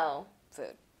packaged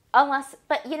food. Unless,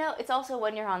 but you know, it's also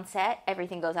when you're on set,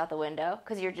 everything goes out the window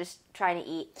because you're just trying to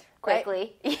eat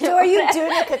quickly. Right. So are you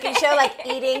doing a cooking show like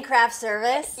eating craft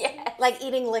service? Yes. Like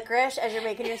eating licorice as you're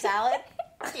making your salad?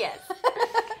 Yes.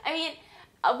 I mean,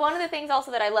 one of the things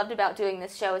also that I loved about doing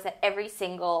this show is that every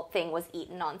single thing was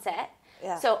eaten on set.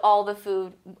 Yeah. So all the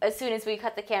food, as soon as we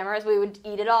cut the cameras, we would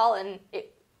eat it all,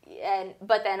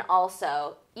 but then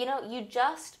also, you know, you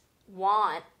just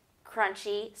want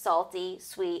crunchy, salty,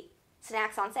 sweet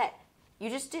snacks on set. You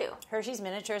just do. Hershey's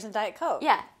Miniatures and Diet Coke.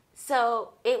 Yeah.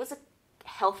 So it was a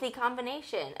healthy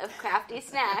combination of crafty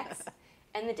snacks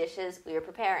and the dishes we were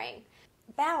preparing.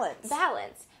 Balance.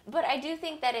 But I do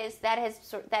think that is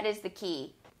the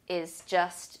key, is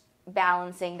just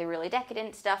balancing the really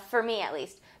decadent stuff, for me at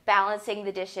least, balancing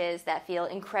the dishes that feel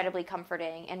incredibly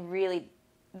comforting and really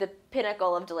the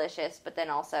pinnacle of delicious, but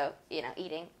then also, you know,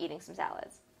 eating some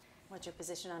salads. What's your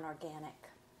position on organic?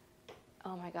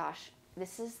 Oh my gosh,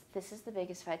 this is the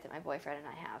biggest fight that my boyfriend and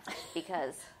I have,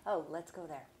 because oh, let's go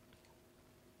there.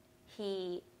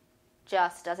 He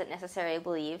just doesn't necessarily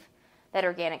believe that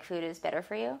organic food is better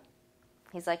for you.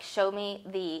 He's like, show me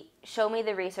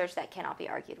the research that cannot be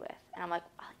argued with. And I'm like,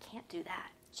 oh, I can't do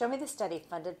that. Show me the study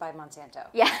funded by Monsanto.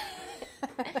 Yeah.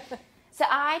 So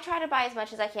I try to buy as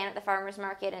much as I can at the farmer's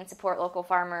market and support local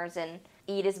farmers and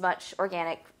eat as much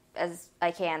organic as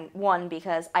I can. One,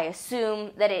 because I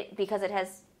assume that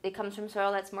it comes from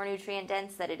soil that's more nutrient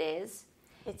dense than it is.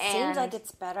 It seems like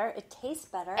it's better. It tastes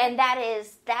better. And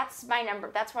that's my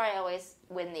number. That's where I always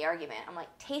win the argument. I'm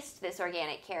like, taste this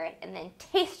organic carrot and then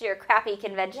taste your crappy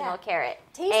conventional carrot.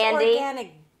 Taste Andy.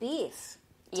 Organic beef.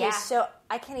 Yeah. So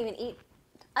I can't even eat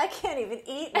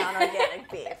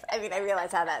non-organic beef. I mean, I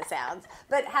realize how that sounds.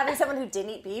 But having someone who didn't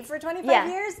eat beef for 25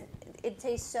 years, it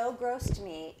tastes so gross to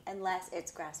me unless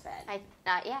it's grass-fed.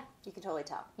 Yeah. You can totally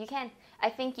tell. You can.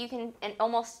 I think you can, and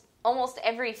almost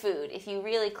every food, if you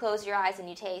really close your eyes and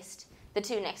you taste the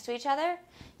two next to each other,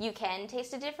 you can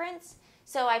taste a difference.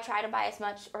 So I try to buy as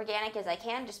much organic as I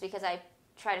can, just because I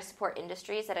try to support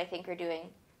industries that I think are doing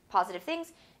positive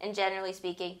things, and generally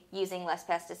speaking, using less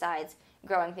pesticides,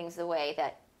 growing things the way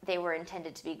that they were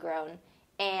intended to be grown,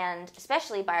 and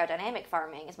especially biodynamic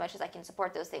farming. As much as I can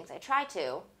support those things, I try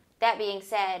to. That being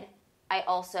said, I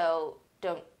also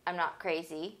I'm not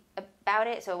crazy about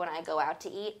it, so when I go out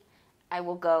to eat, I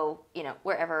will go, you know,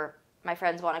 wherever my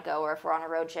friends want to go, or if we're on a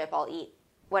road trip, I'll eat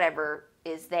whatever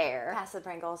is there. Past the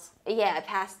Pringles. Yeah,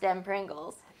 past them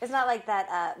Pringles. It's not like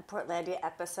that Portlandia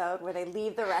episode where they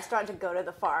leave the restaurant to go to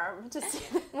the farm to see.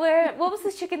 What was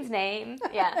the chicken's name?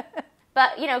 Yeah.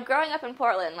 But, you know, growing up in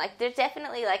Portland, like, there's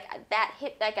definitely, like, that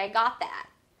hit, like, I got that.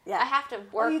 Yeah. I have to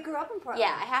work. Oh, you grew up in Portland?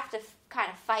 Yeah, I have to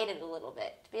kind of fight it a little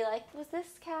bit. To be like, was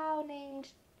this cow named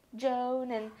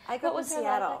Joan? And I grew up in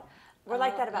Seattle. Like? We're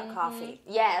like that about coffee.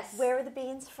 Yes. Where were the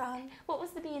beans from? What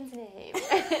was the bean's name?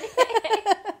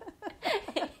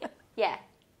 Yeah,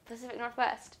 Pacific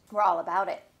Northwest. We're all about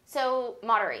it. So,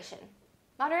 moderation,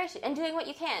 and doing what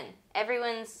you can.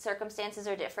 Everyone's circumstances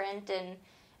are different, and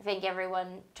I think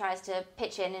everyone tries to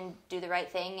pitch in and do the right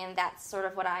thing, and that's sort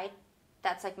of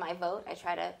that's like my vote. I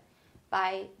try to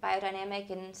buy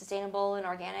biodynamic and sustainable and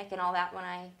organic and all that when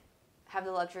I have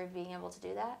the luxury of being able to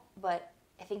do that. But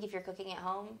I think if you're cooking at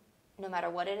home, no matter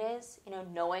what it is,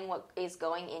 knowing what is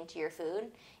going into your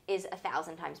food is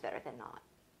 1,000 times better than not.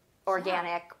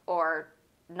 Organic or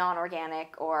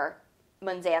non-organic or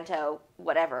Monsanto,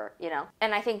 whatever,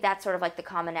 And I think that's sort of like the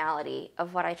commonality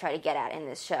of what I try to get at in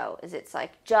this show is it's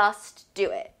like, just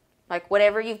do it. Like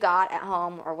whatever you've got at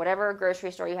home or whatever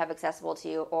grocery store you have accessible to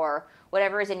you or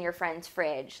whatever is in your friend's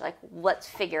fridge, like let's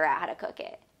figure out how to cook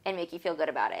it and make you feel good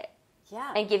about it.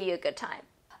 Yeah. And give you a good time.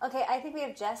 Okay, I think we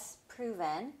have just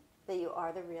proven that you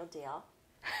are the real deal.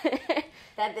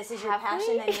 That this is your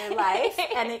passion and your life,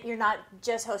 and that you're not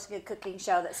just hosting a cooking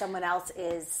show that someone else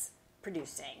is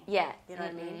producing. Yeah. You know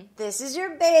what I mean? This is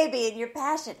your baby and your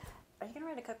passion. Are you going to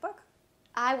write a cookbook?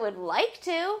 I would like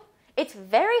to. It's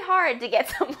very hard to get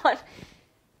someone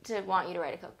to want you to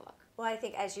write a cookbook. Well, I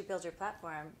think as you build your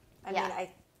platform, I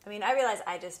realize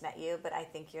I just met you, but I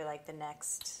think you're like the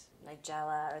next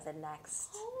Nigella or the next...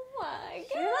 Oh my God.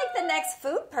 You're like the next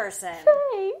food person.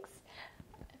 Thanks.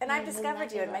 And I've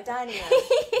discovered you in my dining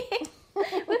room.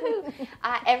 Woohoo!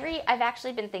 I've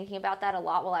actually been thinking about that a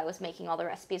lot while I was making all the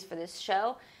recipes for this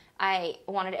show. I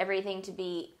wanted everything to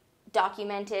be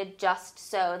documented just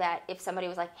so that if somebody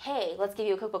was like, hey, let's give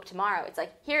you a cookbook tomorrow, it's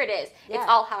like, here it is. Yeah. It's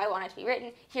all how I want it to be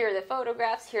written. Here are the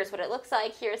photographs. Here's what it looks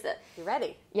like. Here's the... You're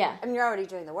ready. Yeah. I mean, you're already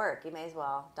doing the work. You may as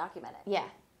well document it. Yeah.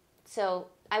 So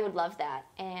I would love that.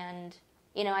 And,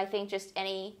 I think just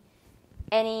any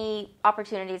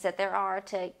opportunities that there are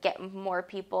to get more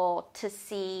people to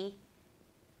see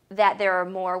that there are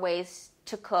more ways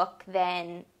to cook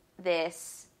than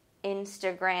this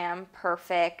Instagram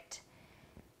perfect.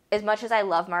 As much as I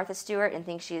love Martha Stewart and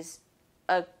think she's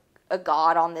a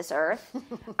god on this earth,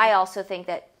 I also think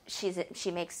that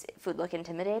she makes food look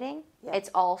intimidating. Yeah. It's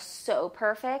all so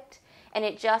perfect, and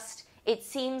it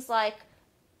seems like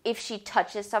if she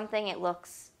touches something, it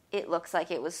looks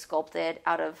like it was sculpted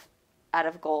out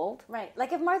of gold. Right.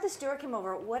 Like if Martha Stewart came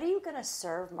over, what are you going to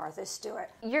serve Martha Stewart?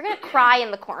 You're going to cry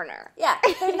in the corner. Yeah.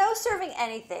 There's no serving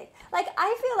anything. Like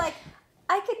I feel like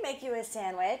I could make you a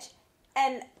sandwich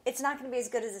and it's not going to be as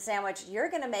good as the sandwich you're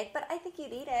going to make, but I think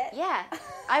you'd eat it. Yeah.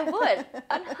 I would.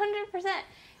 100%.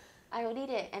 I would eat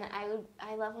it, and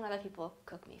I love when other people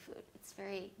cook me food. It's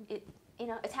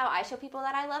it's how I show people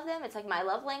that I love them. It's like my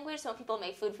love language. So when people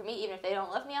make food for me, even if they don't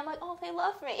love me, I'm like, oh, they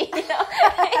love me.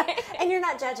 And you're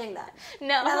not judging them.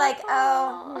 No. Not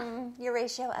like, your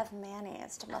ratio of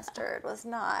mayonnaise to mustard was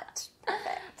not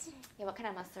perfect. Yeah, what kind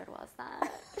of mustard was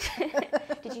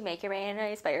that? Did you make your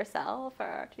mayonnaise by yourself,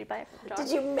 or did you buy it from the dog?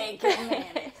 Did you make your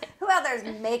mayonnaise? Who out there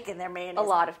is making their mayonnaise? A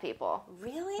lot of people.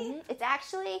 Really? Mm-hmm. It's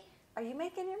actually... Are you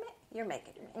making your mayonnaise? You're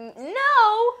making your mayonnaise.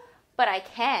 No, but I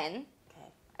can.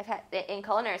 Okay. I've had in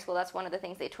culinary school. That's one of the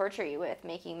things they torture you with,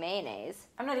 making mayonnaise.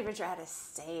 I'm not even sure how to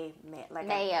say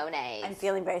mayonnaise. I'm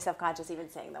feeling very self-conscious even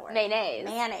saying the word mayonnaise.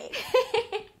 Mayonnaise.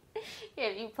 Yeah,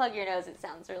 if you plug your nose, it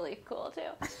sounds really cool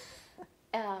too.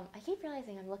 I keep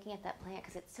realizing I'm looking at that plant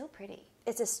because it's so pretty.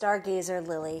 It's a stargazer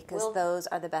lily because those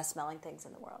are the best smelling things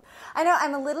in the world. I know,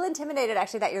 I'm a little intimidated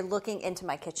actually that you're looking into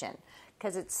my kitchen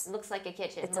because it looks like a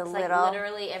kitchen. It's looks a like little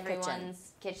literally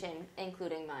everyone's kitchen,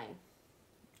 including mine.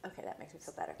 Okay, that makes me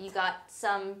feel better. You got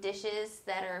some dishes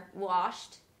that are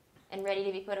washed and ready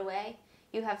to be put away.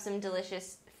 You have some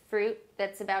delicious fruit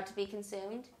that's about to be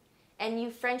consumed. And you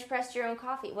French pressed your own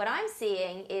coffee. What I'm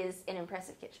seeing is an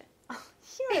impressive kitchen. Oh,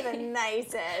 you're the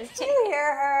nicest. Do you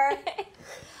hear her?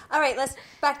 All right,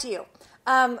 back to you.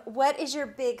 What is your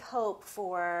big hope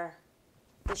for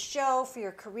the show, for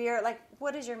your career? Like,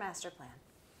 what is your master plan?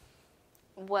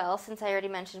 Well, since I already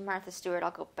mentioned Martha Stewart,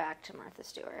 I'll go back to Martha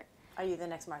Stewart. Are you the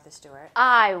next Martha Stewart?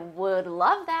 I would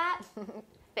love that.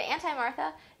 The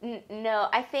anti-Martha? No,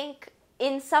 I think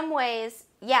in some ways,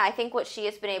 yeah, I think what she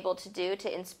has been able to do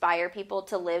to inspire people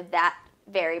to live that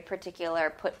very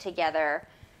particular, put together,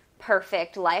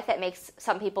 perfect life that makes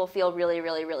some people feel really,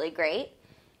 really, really great.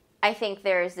 I think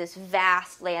there's this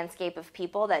vast landscape of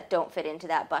people that don't fit into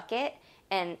that bucket,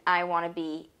 and I want to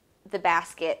be the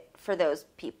basket for those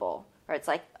people. Or it's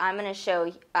like,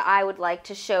 I would like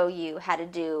to show you how to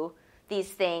do these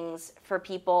things for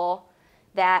people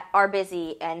that are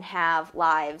busy and have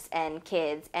lives and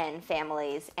kids and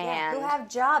families and who have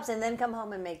jobs and then come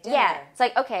home and make dinner. Yeah, it's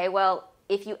like, okay, well,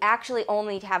 if you actually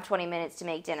only have 20 minutes to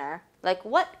make dinner, like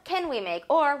what can we make?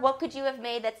 Or what could you have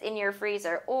made that's in your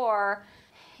freezer? Or,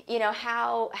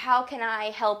 how can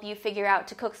I help you figure out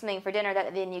to cook something for dinner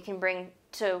that then you can bring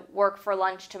to work for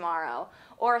lunch tomorrow?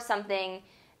 Or something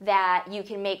that you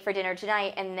can make for dinner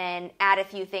tonight and then add a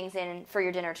few things in for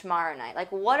your dinner tomorrow night.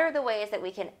 Like, what are the ways that we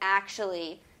can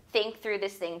actually think through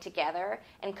this thing together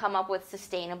and come up with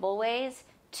sustainable ways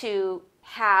to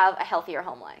have a healthier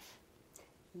home life.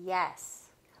 Yes.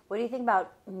 What do you think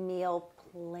about meal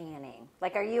planning?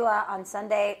 Like, are you on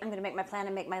Sunday, I'm going to make my plan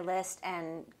and make my list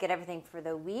and get everything for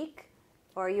the week?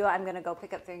 Or are you, I'm going to go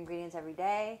pick up the ingredients every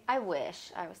day? I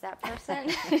wish I was that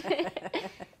person.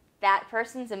 That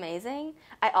person's amazing.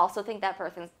 I also think that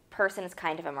person is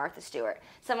kind of a Martha Stewart.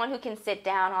 Someone who can sit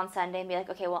down on Sunday and be like,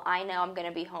 okay, well, I know I'm going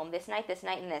to be home this night,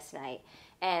 and this night.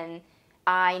 And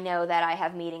I know that I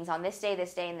have meetings on this day,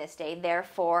 and this day.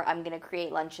 Therefore, I'm going to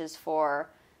create lunches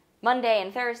for Monday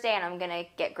and Thursday, and I'm going to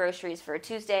get groceries for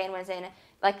Tuesday and Wednesday.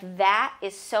 Like, that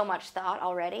is so much thought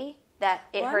already that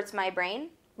it hurts my brain.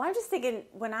 Well, I'm just thinking,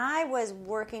 when I was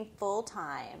working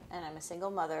full-time, and I'm a single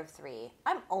mother of 3,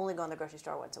 I'm only going to the grocery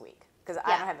store once a week because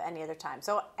I don't have any other time.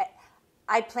 So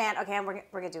I plan, okay, we're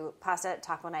going to do pasta,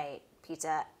 taco night,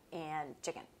 pizza, and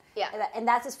chicken. Yeah. And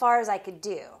that's as far as I could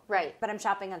do. Right. But I'm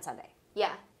shopping on Sunday.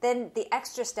 Yeah. Then the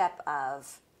extra step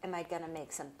of, am I going to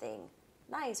make something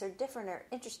nice or different or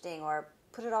interesting or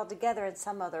put it all together in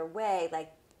some other way?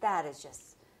 Like, that is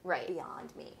just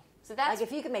beyond me. So that's, like,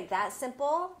 if you could make that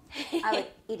simple, I would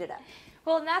eat it up.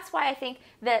 Well, and that's why I think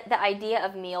that the idea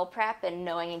of meal prep and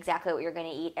knowing exactly what you're going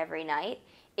to eat every night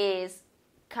is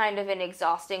kind of an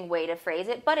exhausting way to phrase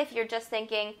it. But if you're just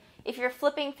thinking, if you're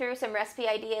flipping through some recipe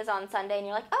ideas on Sunday and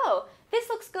you're like, oh, this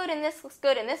looks good and this looks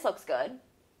good and this looks good,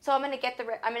 so I'm going to get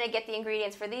the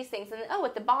ingredients for these things. And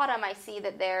at the bottom I see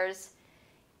that there's,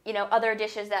 other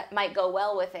dishes that might go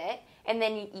well with it, and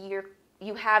then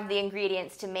you have the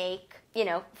ingredients to make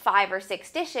 5 or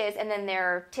 6 dishes, and then there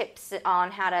are tips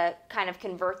on how to kind of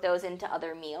convert those into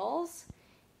other meals.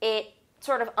 It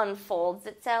sort of unfolds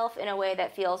itself in a way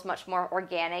that feels much more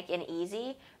organic and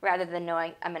easy, rather than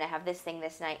knowing I'm going to have this thing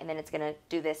this night, and then it's going to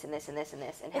do this and this and this and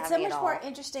this, and it's so much more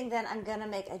interesting than I'm going to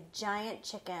make a giant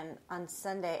chicken on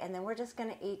Sunday, and then we're just going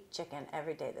to eat chicken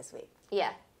every day this week.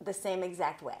 Yeah. The same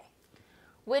exact way.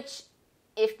 Which,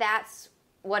 if that's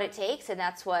what it takes and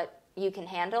that's what you can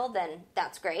handle, then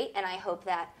that's great. And I hope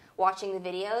that watching the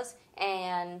videos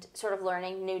and sort of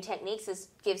learning new techniques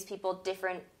gives people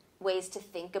different ways to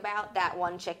think about that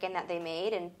one chicken that they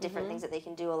made and different things that they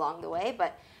can do along the way.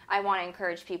 But I want to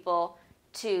encourage people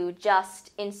to just,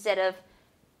 instead of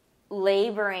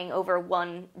laboring over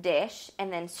one dish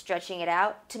and then stretching it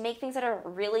out, to make things that are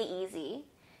really easy,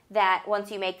 that once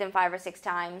you make them 5 or 6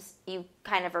 times, you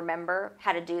kind of remember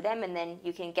how to do them, and then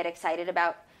you can get excited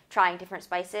about trying different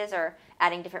spices or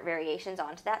adding different variations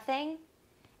onto that thing,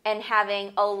 and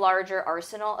having a larger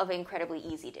arsenal of incredibly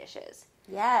easy dishes.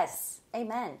 Yes.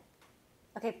 Amen.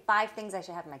 Okay, 5 things I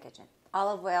should have in my kitchen.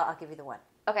 Olive oil, I'll give you the 1.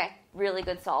 Okay, really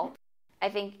good salt. I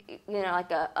think,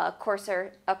 like a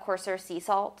coarser sea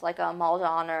salt, like a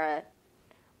Maldon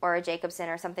or a Jacobson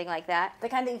or something like that. The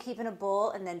kind that you keep in a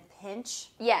bowl and then pinch.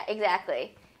 Yeah,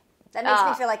 exactly. That makes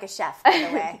me feel like a chef, by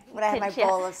the way, when I have my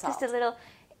bowl of salt. Just a little.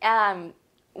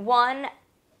 One,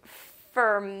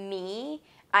 for me,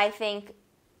 I think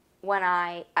when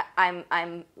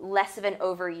I'm less of an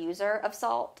overuser of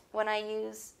salt when I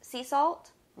use sea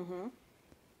salt. Mm-hmm.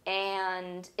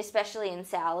 And especially in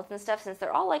salads and stuff, since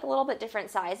they're all like a little bit different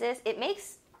sizes, it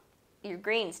makes your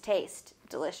greens taste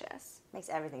delicious. Makes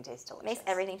everything taste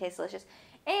delicious.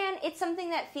 And it's something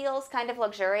that feels kind of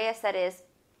luxurious, that is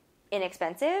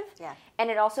inexpensive. Yeah.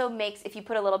 And it also makes, if you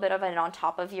put a little bit of it on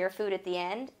top of your food at the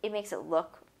end, it makes it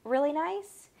look really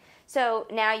nice. So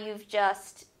now you've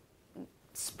just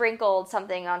sprinkled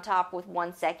something on top with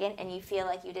 1 second, and you feel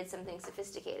like you did something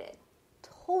sophisticated.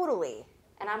 Totally.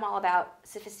 And I'm all about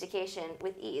sophistication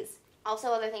with ease. Also,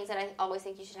 other things that I always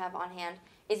think you should have on hand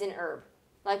is an herb.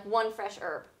 Like 1 fresh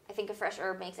herb. I think a fresh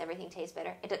herb makes everything taste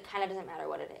better. It kind of doesn't matter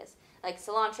what it is. Like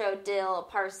cilantro, dill,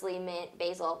 parsley, mint,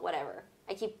 basil, whatever.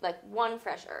 I keep like 1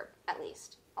 fresh herb at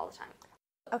least all the time.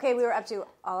 Okay, we were up to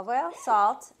olive oil,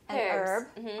 salt, and herb.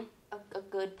 Mm-hmm. A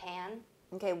good pan.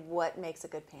 Okay, what makes a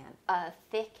good pan? A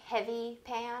thick, heavy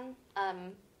pan.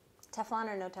 Teflon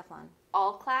or no Teflon?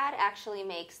 All Clad actually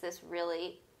makes this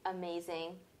really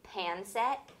amazing pan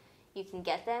set. You can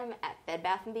get them at Bed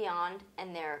Bath & Beyond,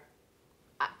 and they're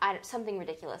something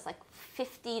ridiculous, like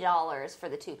 $50 for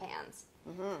the 2 pans.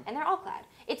 Mm-hmm. And they're All Clad.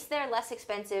 It's their less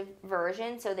expensive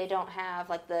version, so they don't have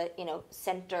like the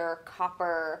center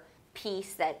copper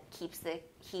piece that keeps the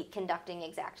heat conducting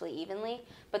exactly evenly.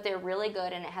 But they're really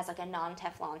good, and it has like a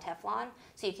non-Teflon Teflon,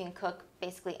 so you can cook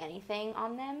basically anything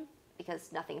on them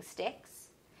because nothing sticks.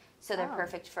 So they're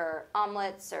perfect for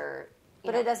omelets or...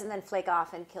 But it doesn't then flake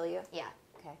off and kill you? Yeah.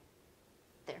 Okay.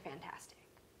 They're fantastic.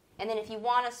 And then if you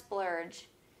want to splurge,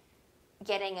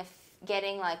 getting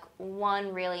getting like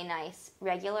one really nice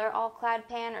regular all-clad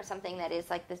pan or something that is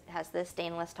like this, has the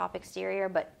stainless top exterior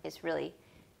but is really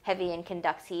heavy and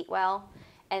conducts heat well,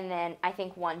 and then I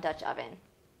think one Dutch oven,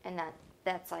 and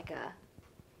that's like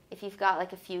if you've got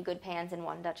like a few good pans in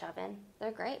one Dutch oven,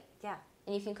 they're great. Yeah.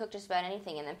 And you can cook just about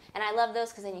anything in them, and I love those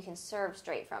because then you can serve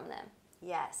straight from them.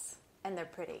 Yes, and they're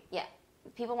pretty. Yeah,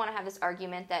 people want to have this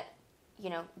argument that, you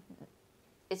know,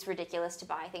 it's ridiculous to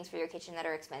buy things for your kitchen that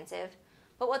are expensive.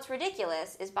 But what's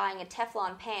ridiculous is buying a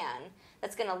Teflon pan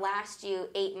that's going to last you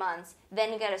 8 months,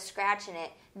 then you get a scratch in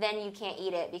it, then you can't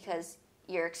eat it because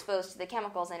you're exposed to the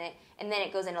chemicals in it, and then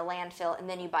it goes into landfill, and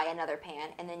then you buy another pan,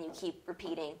 and then you keep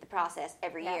repeating the process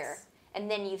every year. And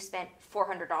then you've spent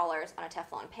 $400 on a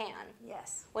Teflon pan.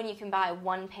 Yes. When you can buy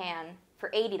one pan for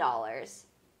 $80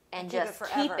 and just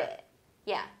keep it.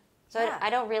 Yeah. So yeah. I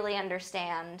don't really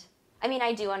understand. I mean,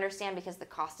 I do understand because the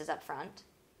cost is up front,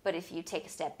 but if you take a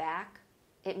step back,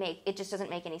 it just doesn't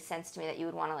make any sense to me that you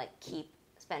would want to like keep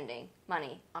spending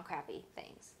money on crappy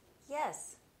things.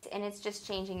 Yes. And it's just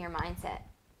changing your mindset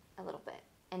a little bit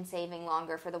and saving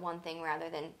longer for the one thing rather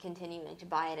than continuing to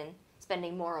buy it and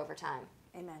spending more over time.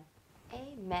 Amen.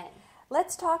 Amen.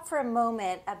 Let's talk for a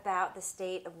moment about the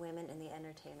state of women in the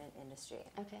entertainment industry.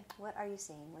 Okay. What are you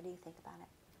seeing? What do you think about it?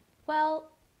 Well,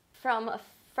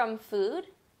 from food,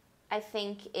 I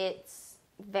think it's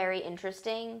very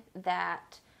interesting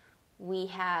that we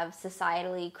have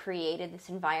societally created this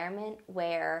environment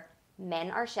where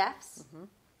men are chefs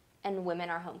and women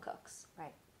are home cooks.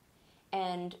 Right.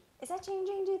 And is that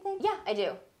changing, do you think? Yeah, I do.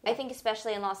 Yeah. I think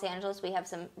especially in Los Angeles, we have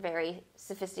some very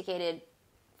sophisticated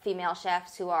female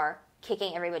chefs who are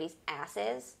kicking everybody's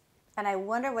asses. And I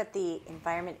wonder what the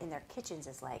environment in their kitchens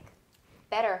is like.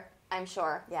 Better, I'm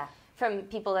sure. Yeah. From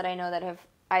people that I know that have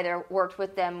either worked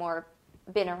with them or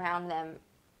been around them,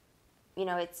 you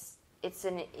know, it's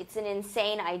an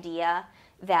insane idea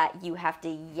that you have to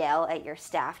yell at your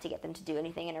staff to get them to do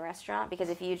anything in a restaurant, because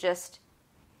if you just...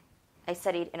 I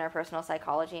studied interpersonal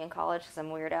psychology in college because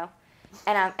I'm a weirdo.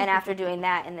 And after doing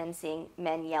that and then seeing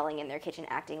men yelling in their kitchen,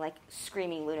 acting like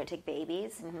screaming lunatic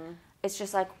babies, it's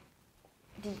just like,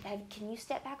 can you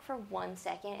step back for 1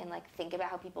 second and like think about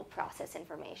how people process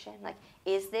information? Like,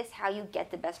 is this how you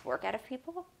get the best work out of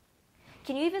people?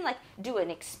 Can you even like do an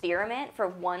experiment for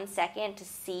 1 second to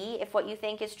see if what you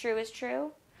think is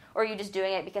true? Or are you just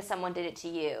doing it because someone did it to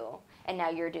you and now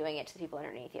you're doing it to the people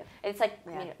underneath you? It's like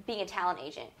you know, being a talent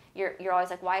agent. You're always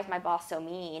like, why is my boss so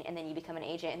mean? And then you become an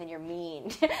agent and then you're mean.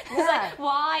 It's like,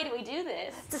 why do we do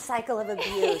this? It's a cycle of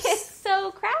abuse. It's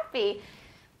so crappy.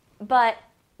 But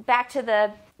back to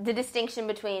the distinction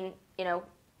between, you know,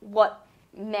 what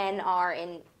men are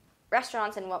in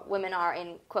restaurants and what women are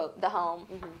in, quote, the home.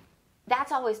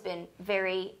 That's always been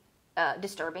very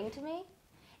disturbing to me.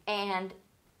 And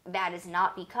that is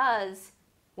not because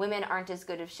women aren't as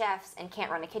good of chefs and can't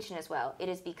run a kitchen as well. It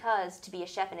is because to be a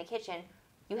chef in a kitchen,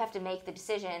 you have to make the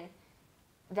decision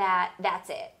that that's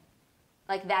it.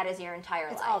 Like, that is your entire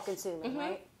life. It's all-consuming,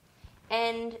 right?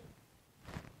 And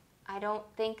I don't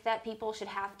think that people should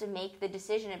have to make the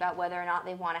decision about whether or not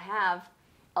they want to have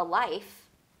a life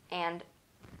and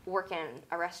work in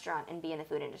a restaurant and be in the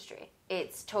food industry.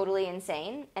 It's totally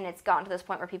insane, and it's gotten to this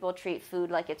point where people treat food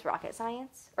like it's rocket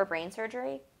science or brain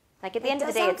surgery. Like, at the end of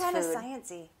the day, it's food. It does sound kind of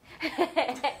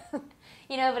sciencey.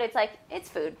 You know, but it's like, it's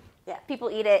food. Yeah.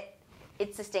 People eat it.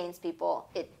 It sustains people.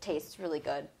 It tastes really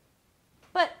good.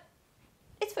 But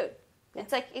it's food. Yeah.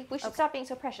 It's like, we should stop being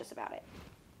so precious about it,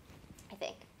 I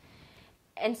think.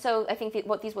 And so I think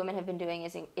what these women have been doing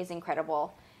is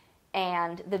incredible.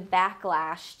 And the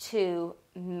backlash to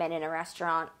men in a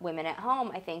restaurant, women at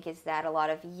home, I think, is that a lot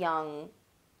of young,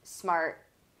 smart,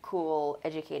 cool,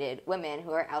 educated women who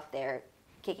are out there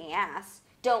kicking ass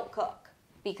don't cook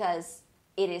because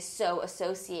it is so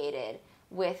associated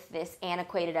with this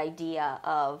antiquated idea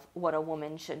of what a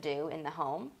woman should do in the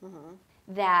home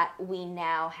that we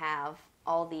now have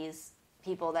all these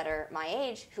people that are my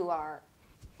age who are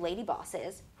lady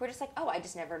bosses who are just like, oh, I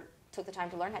just never took the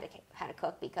time to learn how to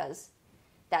cook because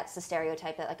that's the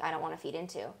stereotype that like I don't want to feed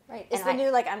into. Right. It's the new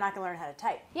like I'm not going to learn how to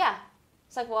type. Yeah.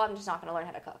 It's like, well, I'm just not going to learn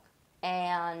how to cook.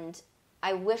 And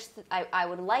I wish that I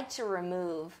would like to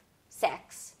remove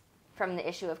sex from the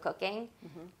issue of cooking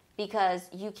because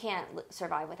you can't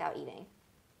survive without eating.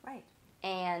 Right.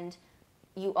 And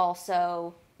you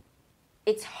also,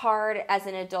 it's hard as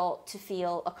an adult to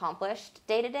feel accomplished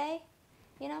day to day,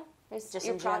 you know? It's just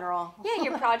in general. Yeah,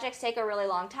 your projects take a really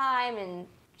long time and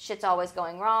shit's always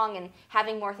going wrong, and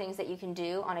having more things that you can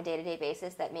do on a day-to-day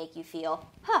basis that make you feel,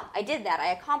 I did that,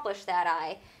 I accomplished that,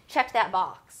 I checked that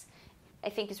box, I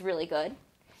think is really good.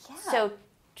 Yeah. So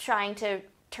trying to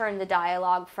turn the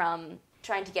dialogue from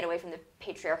trying to get away from the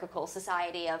patriarchal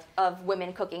society of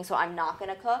women cooking, so I'm not going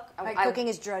to cook. Cooking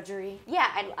is drudgery. Yeah,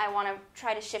 I want to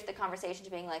try to shift the conversation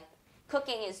to being like,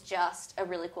 cooking is just a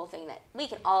really cool thing that we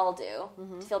can all do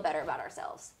to feel better about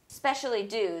ourselves. Especially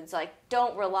dudes, like,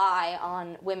 don't rely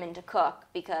on women to cook,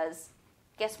 because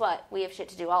guess what? We have shit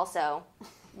to do also.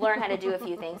 Learn how to do a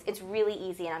few things. It's really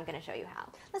easy, and I'm going to show you how.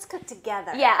 Let's cook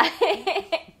together. Yeah.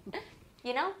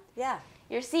 You know? Yeah.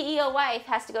 Your CEO wife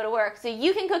has to go to work, so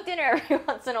you can cook dinner every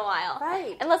once in a while.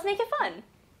 Right. And let's make it fun.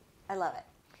 I love it.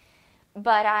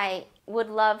 But I would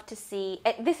love to see,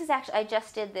 this is actually, I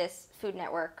just did this Food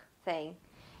Network thing,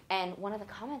 and one of the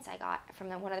comments I got from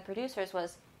one of the producers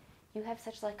was, you have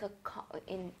such like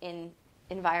in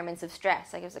environments of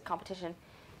stress, like it was a competition,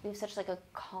 you have such like a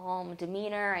calm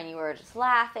demeanor, and you were just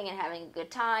laughing and having a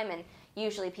good time, and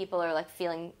usually people are like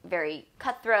feeling very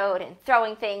cutthroat and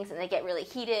throwing things, and they get really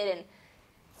heated and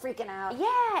freaking out.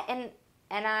 Yeah,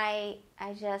 and I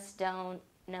just don't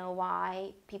know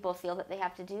why people feel that they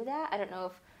have to do that. I don't know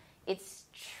if it's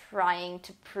trying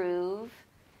to prove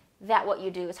that what you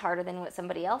do is harder than what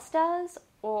somebody else does,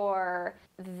 or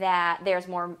that there's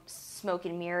more smoke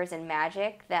and mirrors and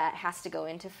magic that has to go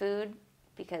into food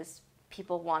because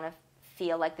people want to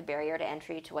feel like the barrier to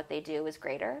entry to what they do is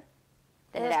greater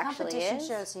than it actually is. Competition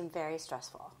shows seem very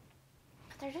stressful.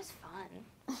 But they're just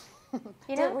fun.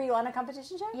 Were you on a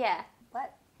competition show? Yeah.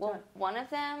 What? Well, one of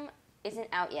them isn't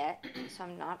out yet, so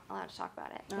I'm not allowed to talk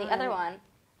about it. The other one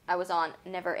I was on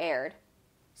never aired.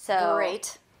 So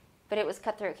great. But it was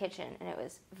Cutthroat Kitchen, and it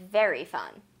was very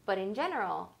fun. But in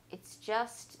general, it's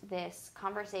just this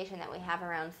conversation that we have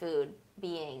around food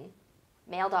being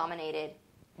male-dominated,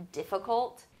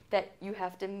 difficult, that you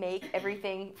have to make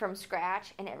everything from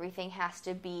scratch, and everything has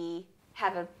to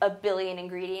have a billion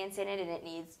ingredients in it, and it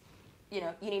needs, you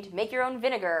need to make your own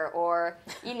vinegar, or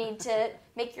you need to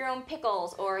make your own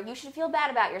pickles, or you should feel bad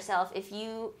about yourself if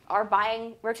you are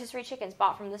buying rotisserie chickens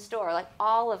bought from the store. Like,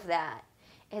 all of that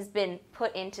has been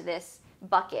put into this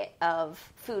bucket of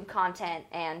food content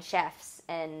and chefs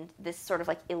and this sort of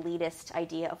like elitist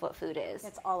idea of what food is.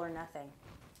 It's all or nothing.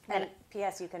 And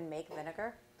P.S. you can make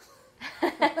vinegar?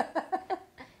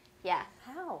 Yeah.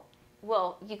 How?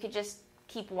 Well, you could just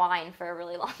keep wine for a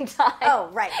really long time. Oh,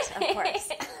 right, of course.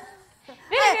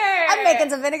 Vinegar! I'm making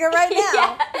some vinegar right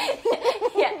now.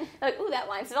 Yeah. Like, ooh, that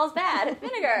wine smells bad.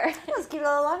 Vinegar. Let's keep it a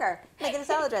little longer. Make it a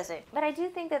salad dressing. But I do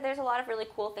think that there's a lot of really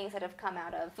cool things that have come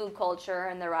out of food culture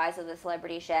and the rise of the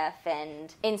celebrity chef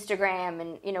and Instagram.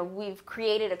 And, we've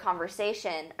created a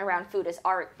conversation around food as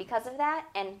art because of that,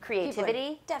 and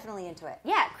creativity. Definitely into it.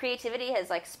 Yeah, creativity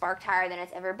has, sparked higher than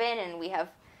it's ever been, and we have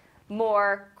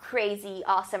more crazy,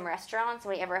 awesome restaurants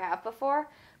than we ever have before.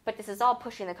 But this is all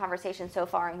pushing the conversation so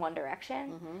far in one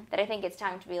direction that I think it's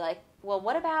time to be like, well,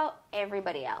 what about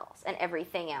everybody else and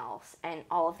everything else and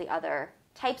all of the other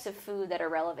types of food that are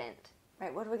relevant?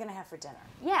 Right, what are we going to have for dinner?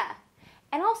 Yeah.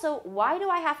 And also, why do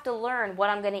I have to learn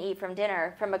what I'm going to eat from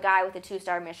dinner from a guy with a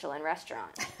 2-star Michelin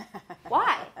restaurant?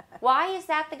 Why? Why is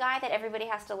that the guy that everybody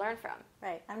has to learn from?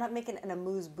 Right, I'm not making an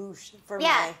amuse-bouche for Yeah.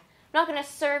 my... I'm not going to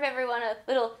serve everyone a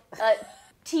little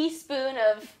teaspoon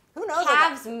of... Who knows?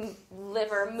 Calves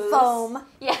liver mousse. Foam.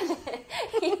 Yeah.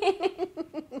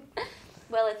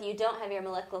 Well, if you don't have your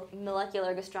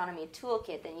molecular gastronomy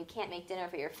toolkit, then you can't make dinner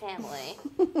for your family.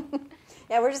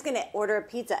 Yeah, we're just going to order a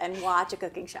pizza and watch a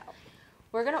cooking show.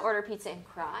 We're going to order pizza and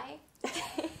cry.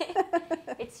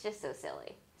 It's just so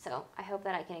silly. So I hope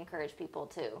that I can encourage people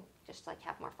to just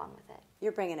have more fun with it.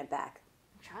 You're bringing it back.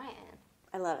 I'm trying.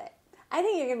 I love it. I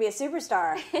think you're going to be a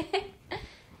superstar.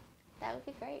 That would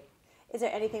be great. Is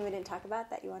there anything we didn't talk about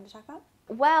that you wanted to talk about?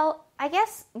 Well, I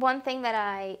guess one thing that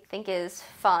I think is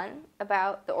fun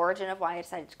about the origin of why I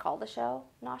decided to call the show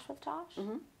Nosh with Tash.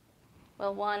 Mm-hmm.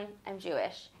 Well, one, I'm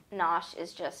Jewish. Nosh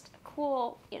is just a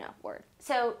cool, word.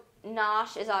 So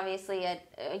Nosh is obviously a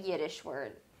Yiddish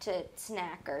word to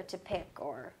snack or to pick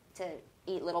or to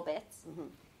eat little bits. Mm-hmm.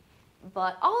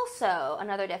 But also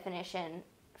another definition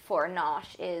for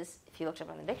Nosh is, if you looked up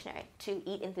on the dictionary, to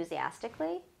eat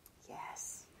enthusiastically.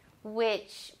 Yes.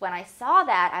 Which, when I saw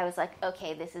that, I was like,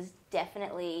 okay, this is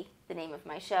definitely the name of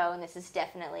my show, and this is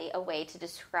definitely a way to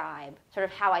describe sort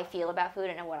of how I feel about food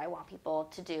and what I want people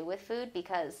to do with food,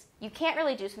 because you can't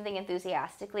really do something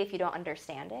enthusiastically if you don't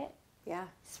understand it. Yeah.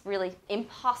 It's really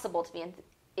impossible to be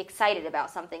excited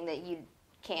about something that you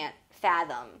can't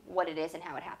fathom what it is and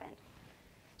how it happened.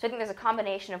 So I think there's a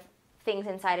combination of things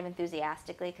inside of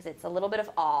enthusiastically, because it's a little bit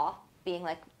of awe, being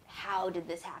like, how did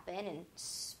this happen, and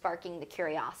sparking the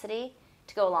curiosity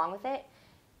to go along with it.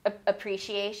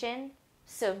 Appreciation,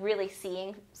 so really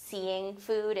seeing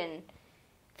food and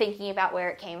thinking about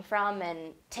where it came from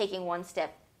and taking one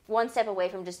step away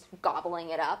from just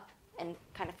gobbling it up and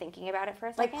kind of thinking about it for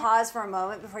a second. Like pause for a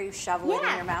moment before you shovel it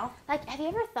in your mouth? Like, have you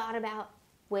ever thought about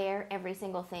where every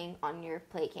single thing on your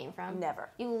plate came from? Never.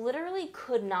 You literally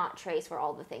could not trace where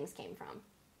all the things came from.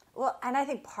 Well, and I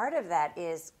think part of that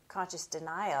is conscious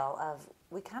denial of,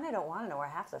 we kind of don't want to know where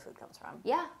half the food comes from.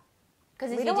 Yeah.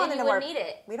 Because if We you don't did, you wouldn't eat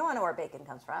it. We don't want to know where bacon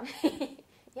comes from.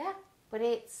 Yeah. But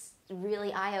it's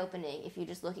really eye-opening if you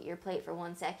just look at your plate for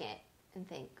 1 second and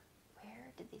think,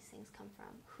 where did these things come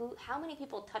from? How many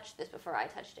people touched this before I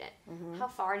touched it? Mm-hmm. How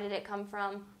far did it come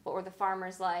from? What were the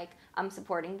farmers like? I'm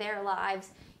supporting their lives.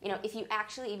 You know, if you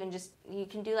actually even just, you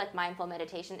can do like mindful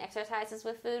meditation exercises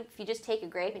with food. If you just take a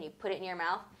grape and you put it in your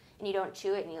mouth and you don't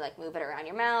chew it and you like move it around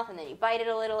your mouth and then you bite it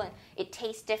a little and it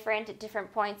tastes different at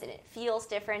different points and it feels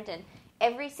different, and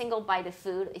every single bite of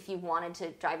food, if you wanted to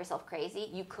drive yourself crazy,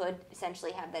 you could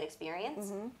essentially have that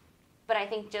experience. Mm-hmm. But I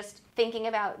think just thinking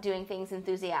about doing things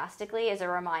enthusiastically is a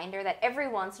reminder that every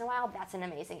once in a while, that's an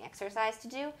amazing exercise to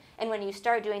do. And when you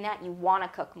start doing that, you want to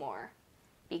cook more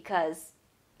because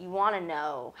you want to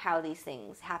know how these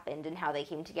things happened and how they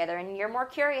came together. And you're more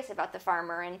curious about the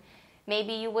farmer, and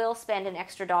maybe you will spend an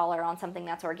extra $1 on something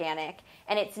that's organic.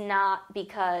 And it's not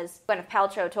because Gwyneth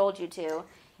Paltrow told you to.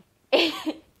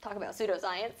 Talk about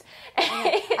pseudoscience.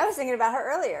 I was thinking about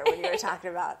her earlier when you were talking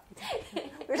about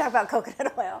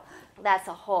coconut oil. That's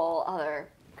a whole other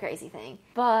crazy thing.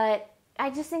 But I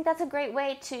just think that's a great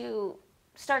way to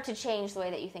start to change the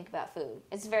way that you think about food.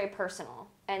 It's very personal,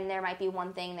 and there might be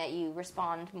one thing that you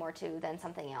respond more to than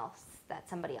something else that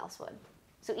somebody else would.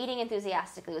 So eating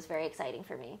enthusiastically was very exciting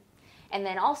for me. And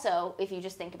then also, if you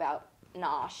just think about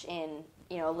Nosh in,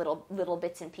 you know, little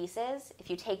bits and pieces, if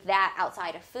you take that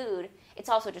outside of food, it's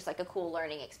also just like a cool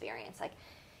learning experience. Like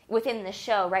within the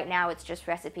show, right now it's just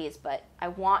recipes, but I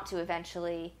want to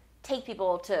eventually take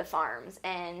people to farms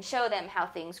and show them how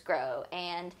things grow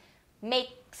and make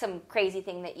some crazy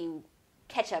thing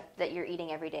ketchup that you're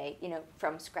eating every day, you know,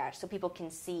 from scratch, so people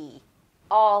can see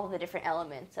all the different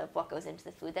elements of what goes into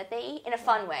the food that they eat in a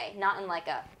fun way, not in like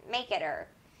a make it or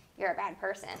you're a bad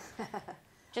person.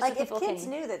 Just like so if kids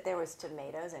knew that there was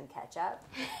tomatoes and ketchup,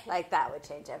 like that would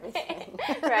change everything.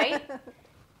 Right?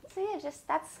 So yeah, just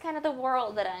that's kind of the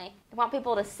world that I want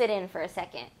people to sit in for a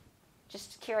second.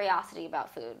 Just curiosity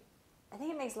about food. I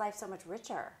think it makes life so much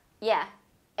richer. Yeah.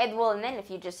 And then if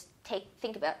you just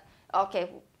think about, okay,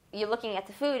 you're looking at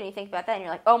the food and you think about that and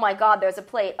you're like, oh my God, there's a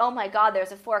plate. Oh my God,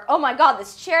 there's a fork. Oh my God,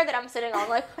 this chair that I'm sitting on.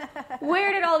 Like,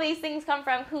 where did all these things come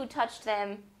from? Who touched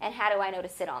them? And how do I know to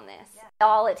sit on this? Yeah.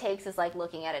 All it takes is like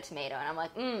looking at a tomato and I'm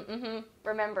like,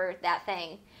 remember that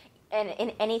thing. And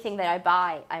in anything that I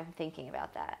buy, I'm thinking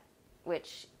about that,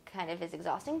 which kind of is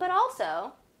exhausting, but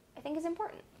also I think is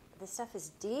important. This stuff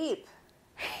is deep.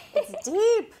 It's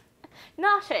deep.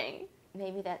 Noshing.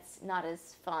 Maybe that's not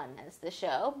as fun as the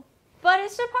show, but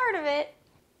it's a part of it.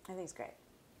 I think it's great.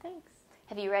 Thanks.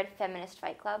 Have you read Feminist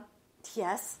Fight Club?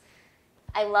 Yes.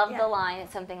 I love the line.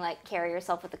 It's something like, carry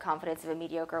yourself with the confidence of a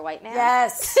mediocre white man.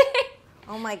 Yes.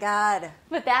 Oh my God.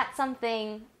 But that's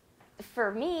something,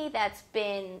 for me, that's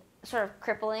been sort of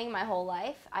crippling my whole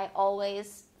life. I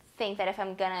always think that if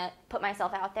I'm going to put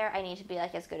myself out there, I need to be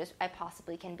like as good as I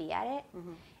possibly can be at it.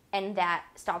 Mm-hmm. And that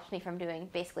stops me from doing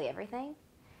basically everything.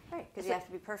 Right, because you have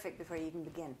to be perfect before you can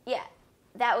begin. Yeah.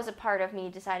 That was a part of me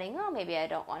deciding, oh, maybe I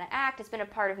don't want to act. It's been a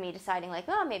part of me deciding, like,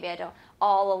 oh, maybe I don't,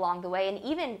 all along the way. And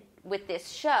even with this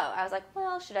show, I was like,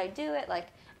 well, should I do it? Like,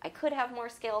 I could have more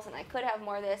skills and I could have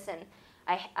more of this. And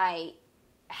I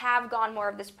have gone more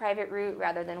of this private route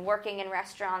rather than working in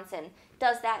restaurants. And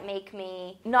does that make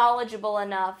me knowledgeable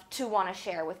enough to want to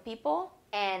share with people?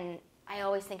 And I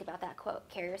always think about that quote,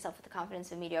 carry yourself with the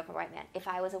confidence of a mediocre white man. If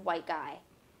I was a white guy,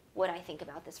 would I think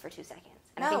about this for 2 seconds?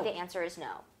 And I think the answer is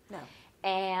no. No.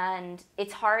 And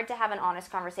it's hard to have an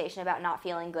honest conversation about not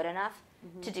feeling good enough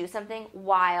to do something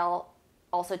while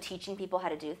also teaching people how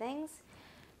to do things.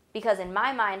 Because in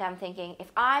my mind, I'm thinking,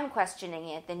 if I'm questioning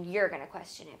it, then you're going to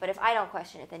question it. But if I don't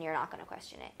question it, then you're not going to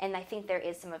question it. And I think there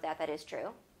is some of that is true.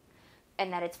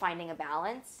 And that it's finding a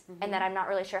balance. Mm-hmm. And that I'm not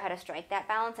really sure how to strike that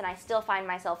balance. And I still find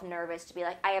myself nervous to be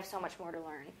like, I have so much more to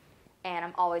learn. And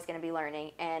I'm always going to be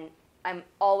learning. And I'm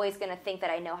always going to think that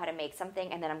I know how to make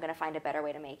something. And then I'm going to find a better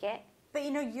way to make it. But,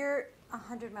 you know, you're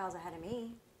 100 miles ahead of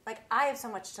me. Like, I have so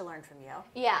much to learn from you.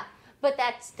 Yeah, but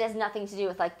that has nothing to do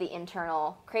with, like, the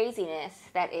internal craziness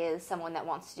that is someone that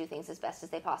wants to do things as best as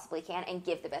they possibly can and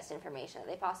give the best information that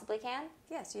they possibly can.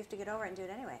 Yeah, so you have to get over it and do it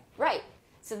anyway. Right.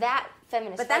 So that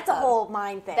feminist But that's a whole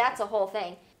mind thing. That's a whole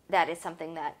thing. That is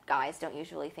something that guys don't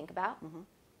usually think about. Mm-hmm.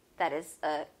 That is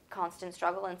a constant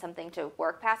struggle and something to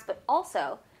work past. But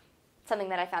also, something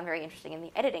that I found very interesting in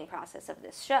the editing process of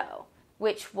this show,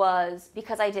 which was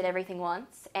because I did everything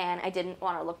once and I didn't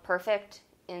want to look perfect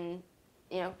in,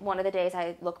 one of the days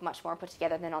I look much more put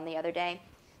together than on the other day.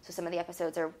 So some of the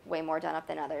episodes are way more done up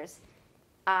than others.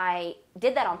 I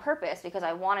did that on purpose because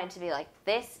I wanted to be like,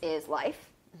 this is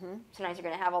life. Mm-hmm. Sometimes you're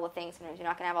going to have all the things, sometimes you're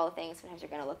not going to have all the things, sometimes you're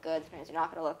going to look good, sometimes you're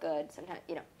not going to look good, sometimes,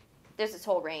 there's this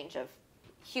whole range of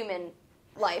human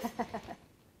life.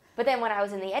 But then when I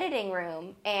was in the editing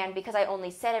room, and because I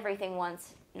only said everything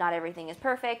once, not everything is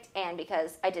perfect, and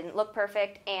because I didn't look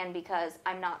perfect, and because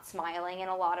I'm not smiling in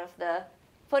a lot of the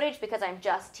footage because I'm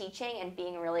just teaching and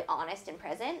being really honest and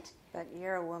present. But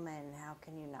you're a woman, how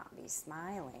can you not be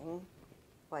smiling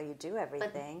while you do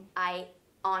everything? But I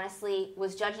honestly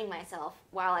was judging myself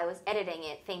while I was editing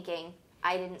it, thinking,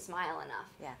 I didn't smile enough.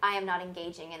 Yeah. I am not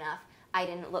engaging enough. I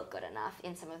didn't look good enough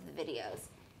in some of the videos.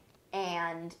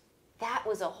 And that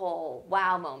was a whole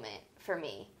wow moment for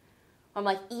me. I'm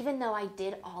like, even though I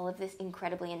did all of this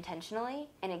incredibly intentionally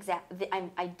and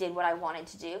I did what I wanted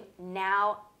to do,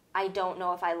 now I don't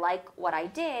know if I like what I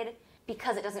did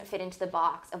because it doesn't fit into the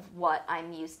box of what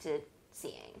I'm used to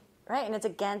seeing. Right, and it's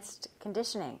against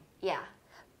conditioning. Yeah.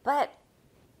 But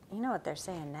you know what they're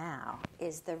saying now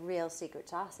is the real secret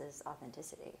sauce is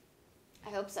authenticity.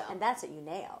 I hope so. And that's what you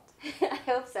nailed. I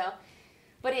hope so.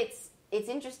 But it's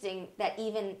interesting that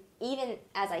even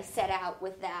as I set out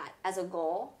with that as a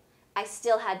goal, I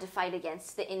still had to fight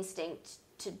against the instinct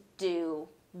to do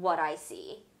what I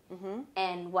see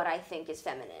and what I think is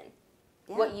feminine,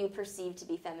 what you perceive to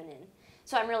be feminine.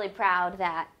 So I'm really proud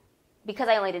that because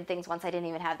I only did things once, I didn't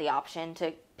even have the option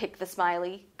to pick the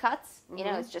smiley cuts.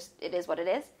 It is what it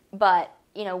is. But,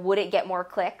 would it get more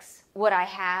clicks? Would I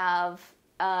have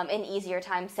an easier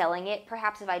time selling it,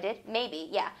 perhaps, if I did? Maybe,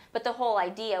 yeah. But the whole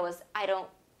idea was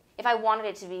if I wanted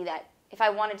it to be that, if I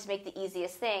wanted to make the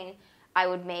easiest thing, I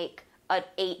would make an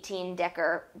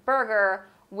 18-decker burger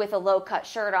with a low-cut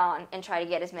shirt on and try to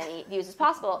get as many views as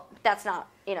possible. That's not,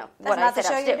 what I set out to do. That's not the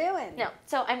show you're doing. No.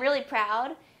 So I'm really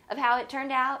proud of how it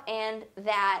turned out and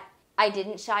that I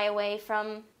didn't shy away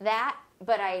from that,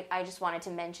 but I just wanted to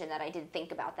mention that I did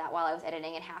think about that while I was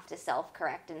editing and have to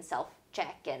self-correct and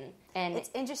self-check. And it's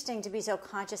interesting to be so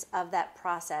conscious of that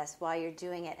process while you're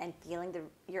doing it and feeling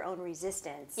your own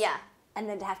resistance. Yeah. And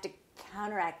then to have to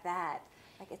counteract that.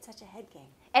 Like, it's such a head game.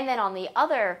 And then on the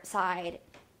other side,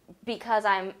 because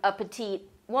I'm a petite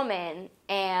woman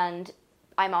and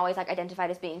I'm always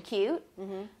identified as being cute,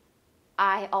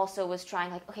 I also was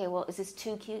trying okay, well, is this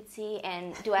too cutesy?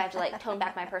 And do I have to tone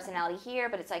back my personality here?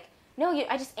 But it's no,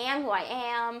 I just am who I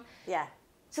am. Yeah.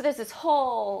 So there's this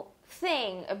whole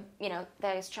thing, that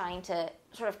I was trying to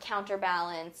sort of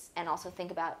counterbalance and also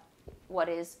think about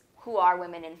who are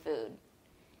women in food?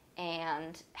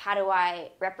 And how do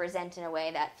I represent in a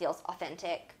way that feels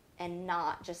authentic and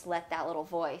not just let that little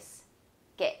voice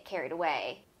get carried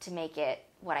away to make it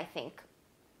what I think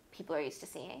people are used to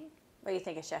seeing? What do you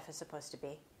think a chef is supposed to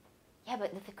be? Yeah,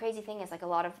 but the crazy thing is a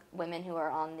lot of women who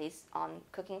are on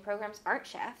cooking programs aren't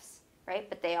chefs, right?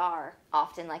 But they are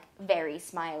often very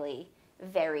smiley,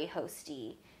 very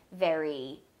hosty,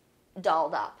 very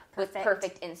dolled up with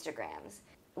perfect Instagrams.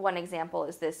 One example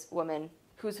is this woman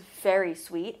who's very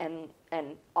sweet and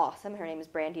awesome. Her name is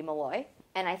Brandy Malloy.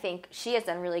 And I think she has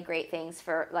done really great things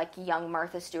for young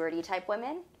Martha Stewart-y type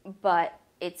women. But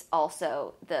it's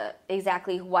also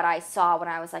exactly what I saw when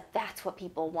I was that's what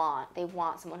people want. They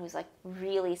want someone who's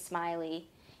really smiley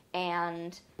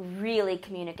and really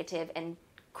communicative and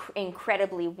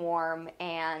incredibly warm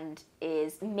and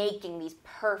is making these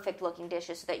perfect looking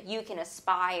dishes so that you can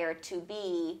aspire to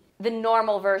be the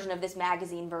normal version of this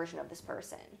magazine version of this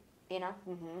person.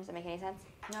 Does that make any sense?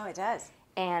 No, it does.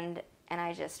 And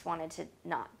I just wanted to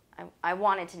I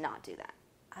wanted to not do that.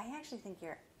 I actually think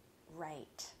you're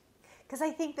right. Because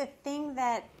I think the thing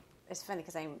that, it's funny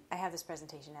because I have this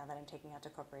presentation now that I'm taking out to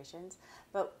corporations,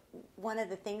 but one of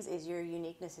the things is your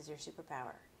uniqueness is your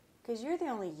superpower. Because you're the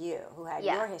only you who had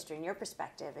your history and your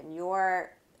perspective and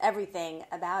your everything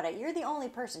about it. You're the only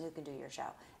person who can do your show.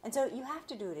 And so you have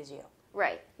to do it as you.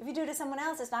 Right. If you do it as someone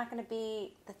else, it's not going to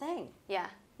be the thing. Yeah.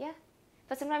 Yeah.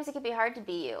 But sometimes it can be hard to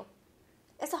be you.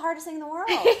 It's the hardest thing in the world.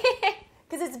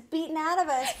 Because it's beaten out of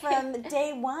us from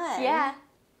day one. Yeah.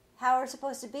 How we're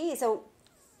supposed to be. So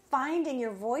finding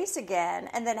your voice again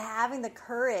and then having the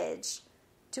courage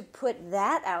to put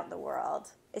that out in the world,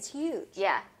 it's huge.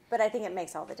 Yeah. But I think it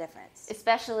makes all the difference.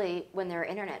 Especially when there are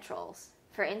internet trolls.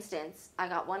 For instance, I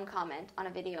got one comment on a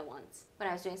video once when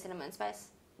I was doing Cinema and Spice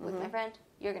with my friend.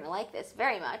 You're going to like this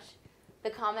very much. The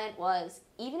comment was,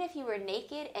 even if you were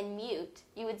naked and mute,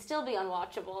 you would still be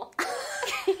unwatchable.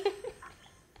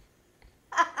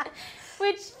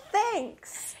 Which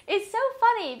Thanks. It's so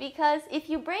funny because if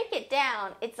you break it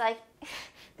down, it's like,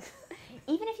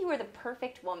 even if you were the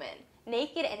perfect woman,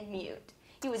 naked and mute,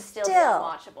 you would still be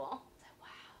unwatchable. It's like, wow,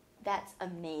 that's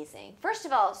amazing. First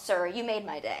of all, sir, you made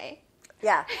my day.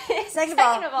 Yeah. Second of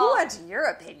all, who wants your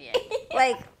opinion? Yeah.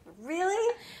 Like,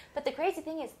 really? But the crazy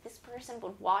thing is, this person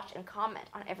would watch and comment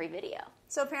on every video.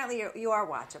 So apparently you are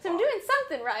watchable. So I'm doing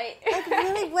something right. Like,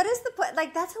 really? What is the point?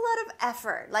 Like, that's a lot of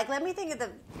effort. Like, let me think of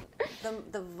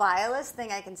the vilest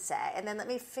thing I can say, and then let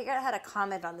me figure out how to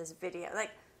comment on this video.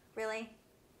 Like, really?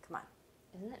 Come on.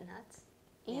 Isn't it nuts?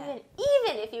 Even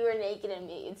if you were naked and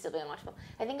mute, you'd still be unwatchable.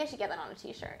 I think I should get that on a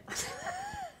t-shirt.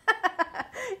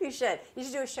 You should. You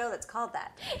should do a show that's called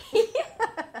that.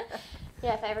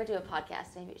 Yeah, if I ever do a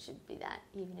podcast, maybe it should be that.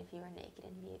 Even if you were naked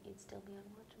and mute, you'd still be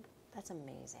unwatchable. That's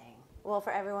amazing. Well,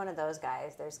 for every one of those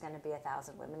guys, there's going to be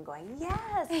 1,000 women going,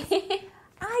 yes,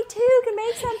 I too can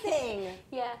make something.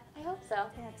 Yeah, I hope so.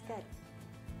 Yeah, that's good.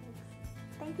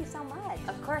 Thank you so much.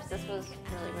 Of course, this was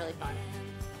really, really fun.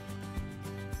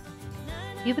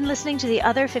 You've been listening to The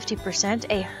Other 50%,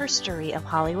 a herstory of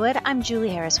Hollywood. I'm Julie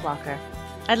Harris Walker.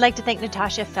 I'd like to thank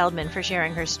Natasha Feldman for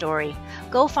sharing her story.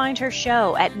 Go find her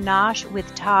show at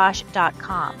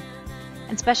noshwithtosh.com.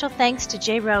 And special thanks to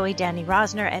Jay Rowe, Danny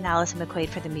Rosner, and Allison McQuaid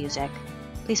for the music.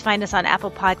 Please find us on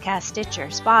Apple Podcasts, Stitcher,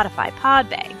 Spotify,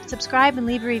 Podbay. Subscribe and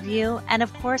leave a review. And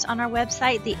of course on our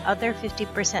website,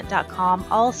 theother50%.com,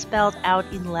 all spelled out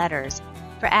in letters.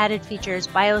 For added features,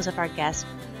 bios of our guests,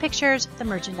 pictures, the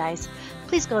merchandise.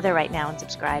 Please go there right now and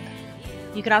subscribe.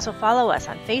 You can also follow us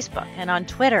on Facebook and on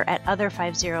Twitter at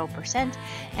Other50%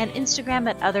 and Instagram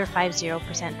at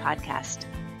Other50% Podcast.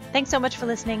 Thanks so much for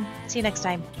listening. See you next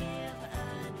time.